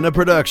has been a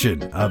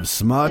production of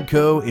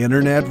Smodco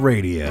Internet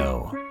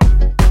Radio.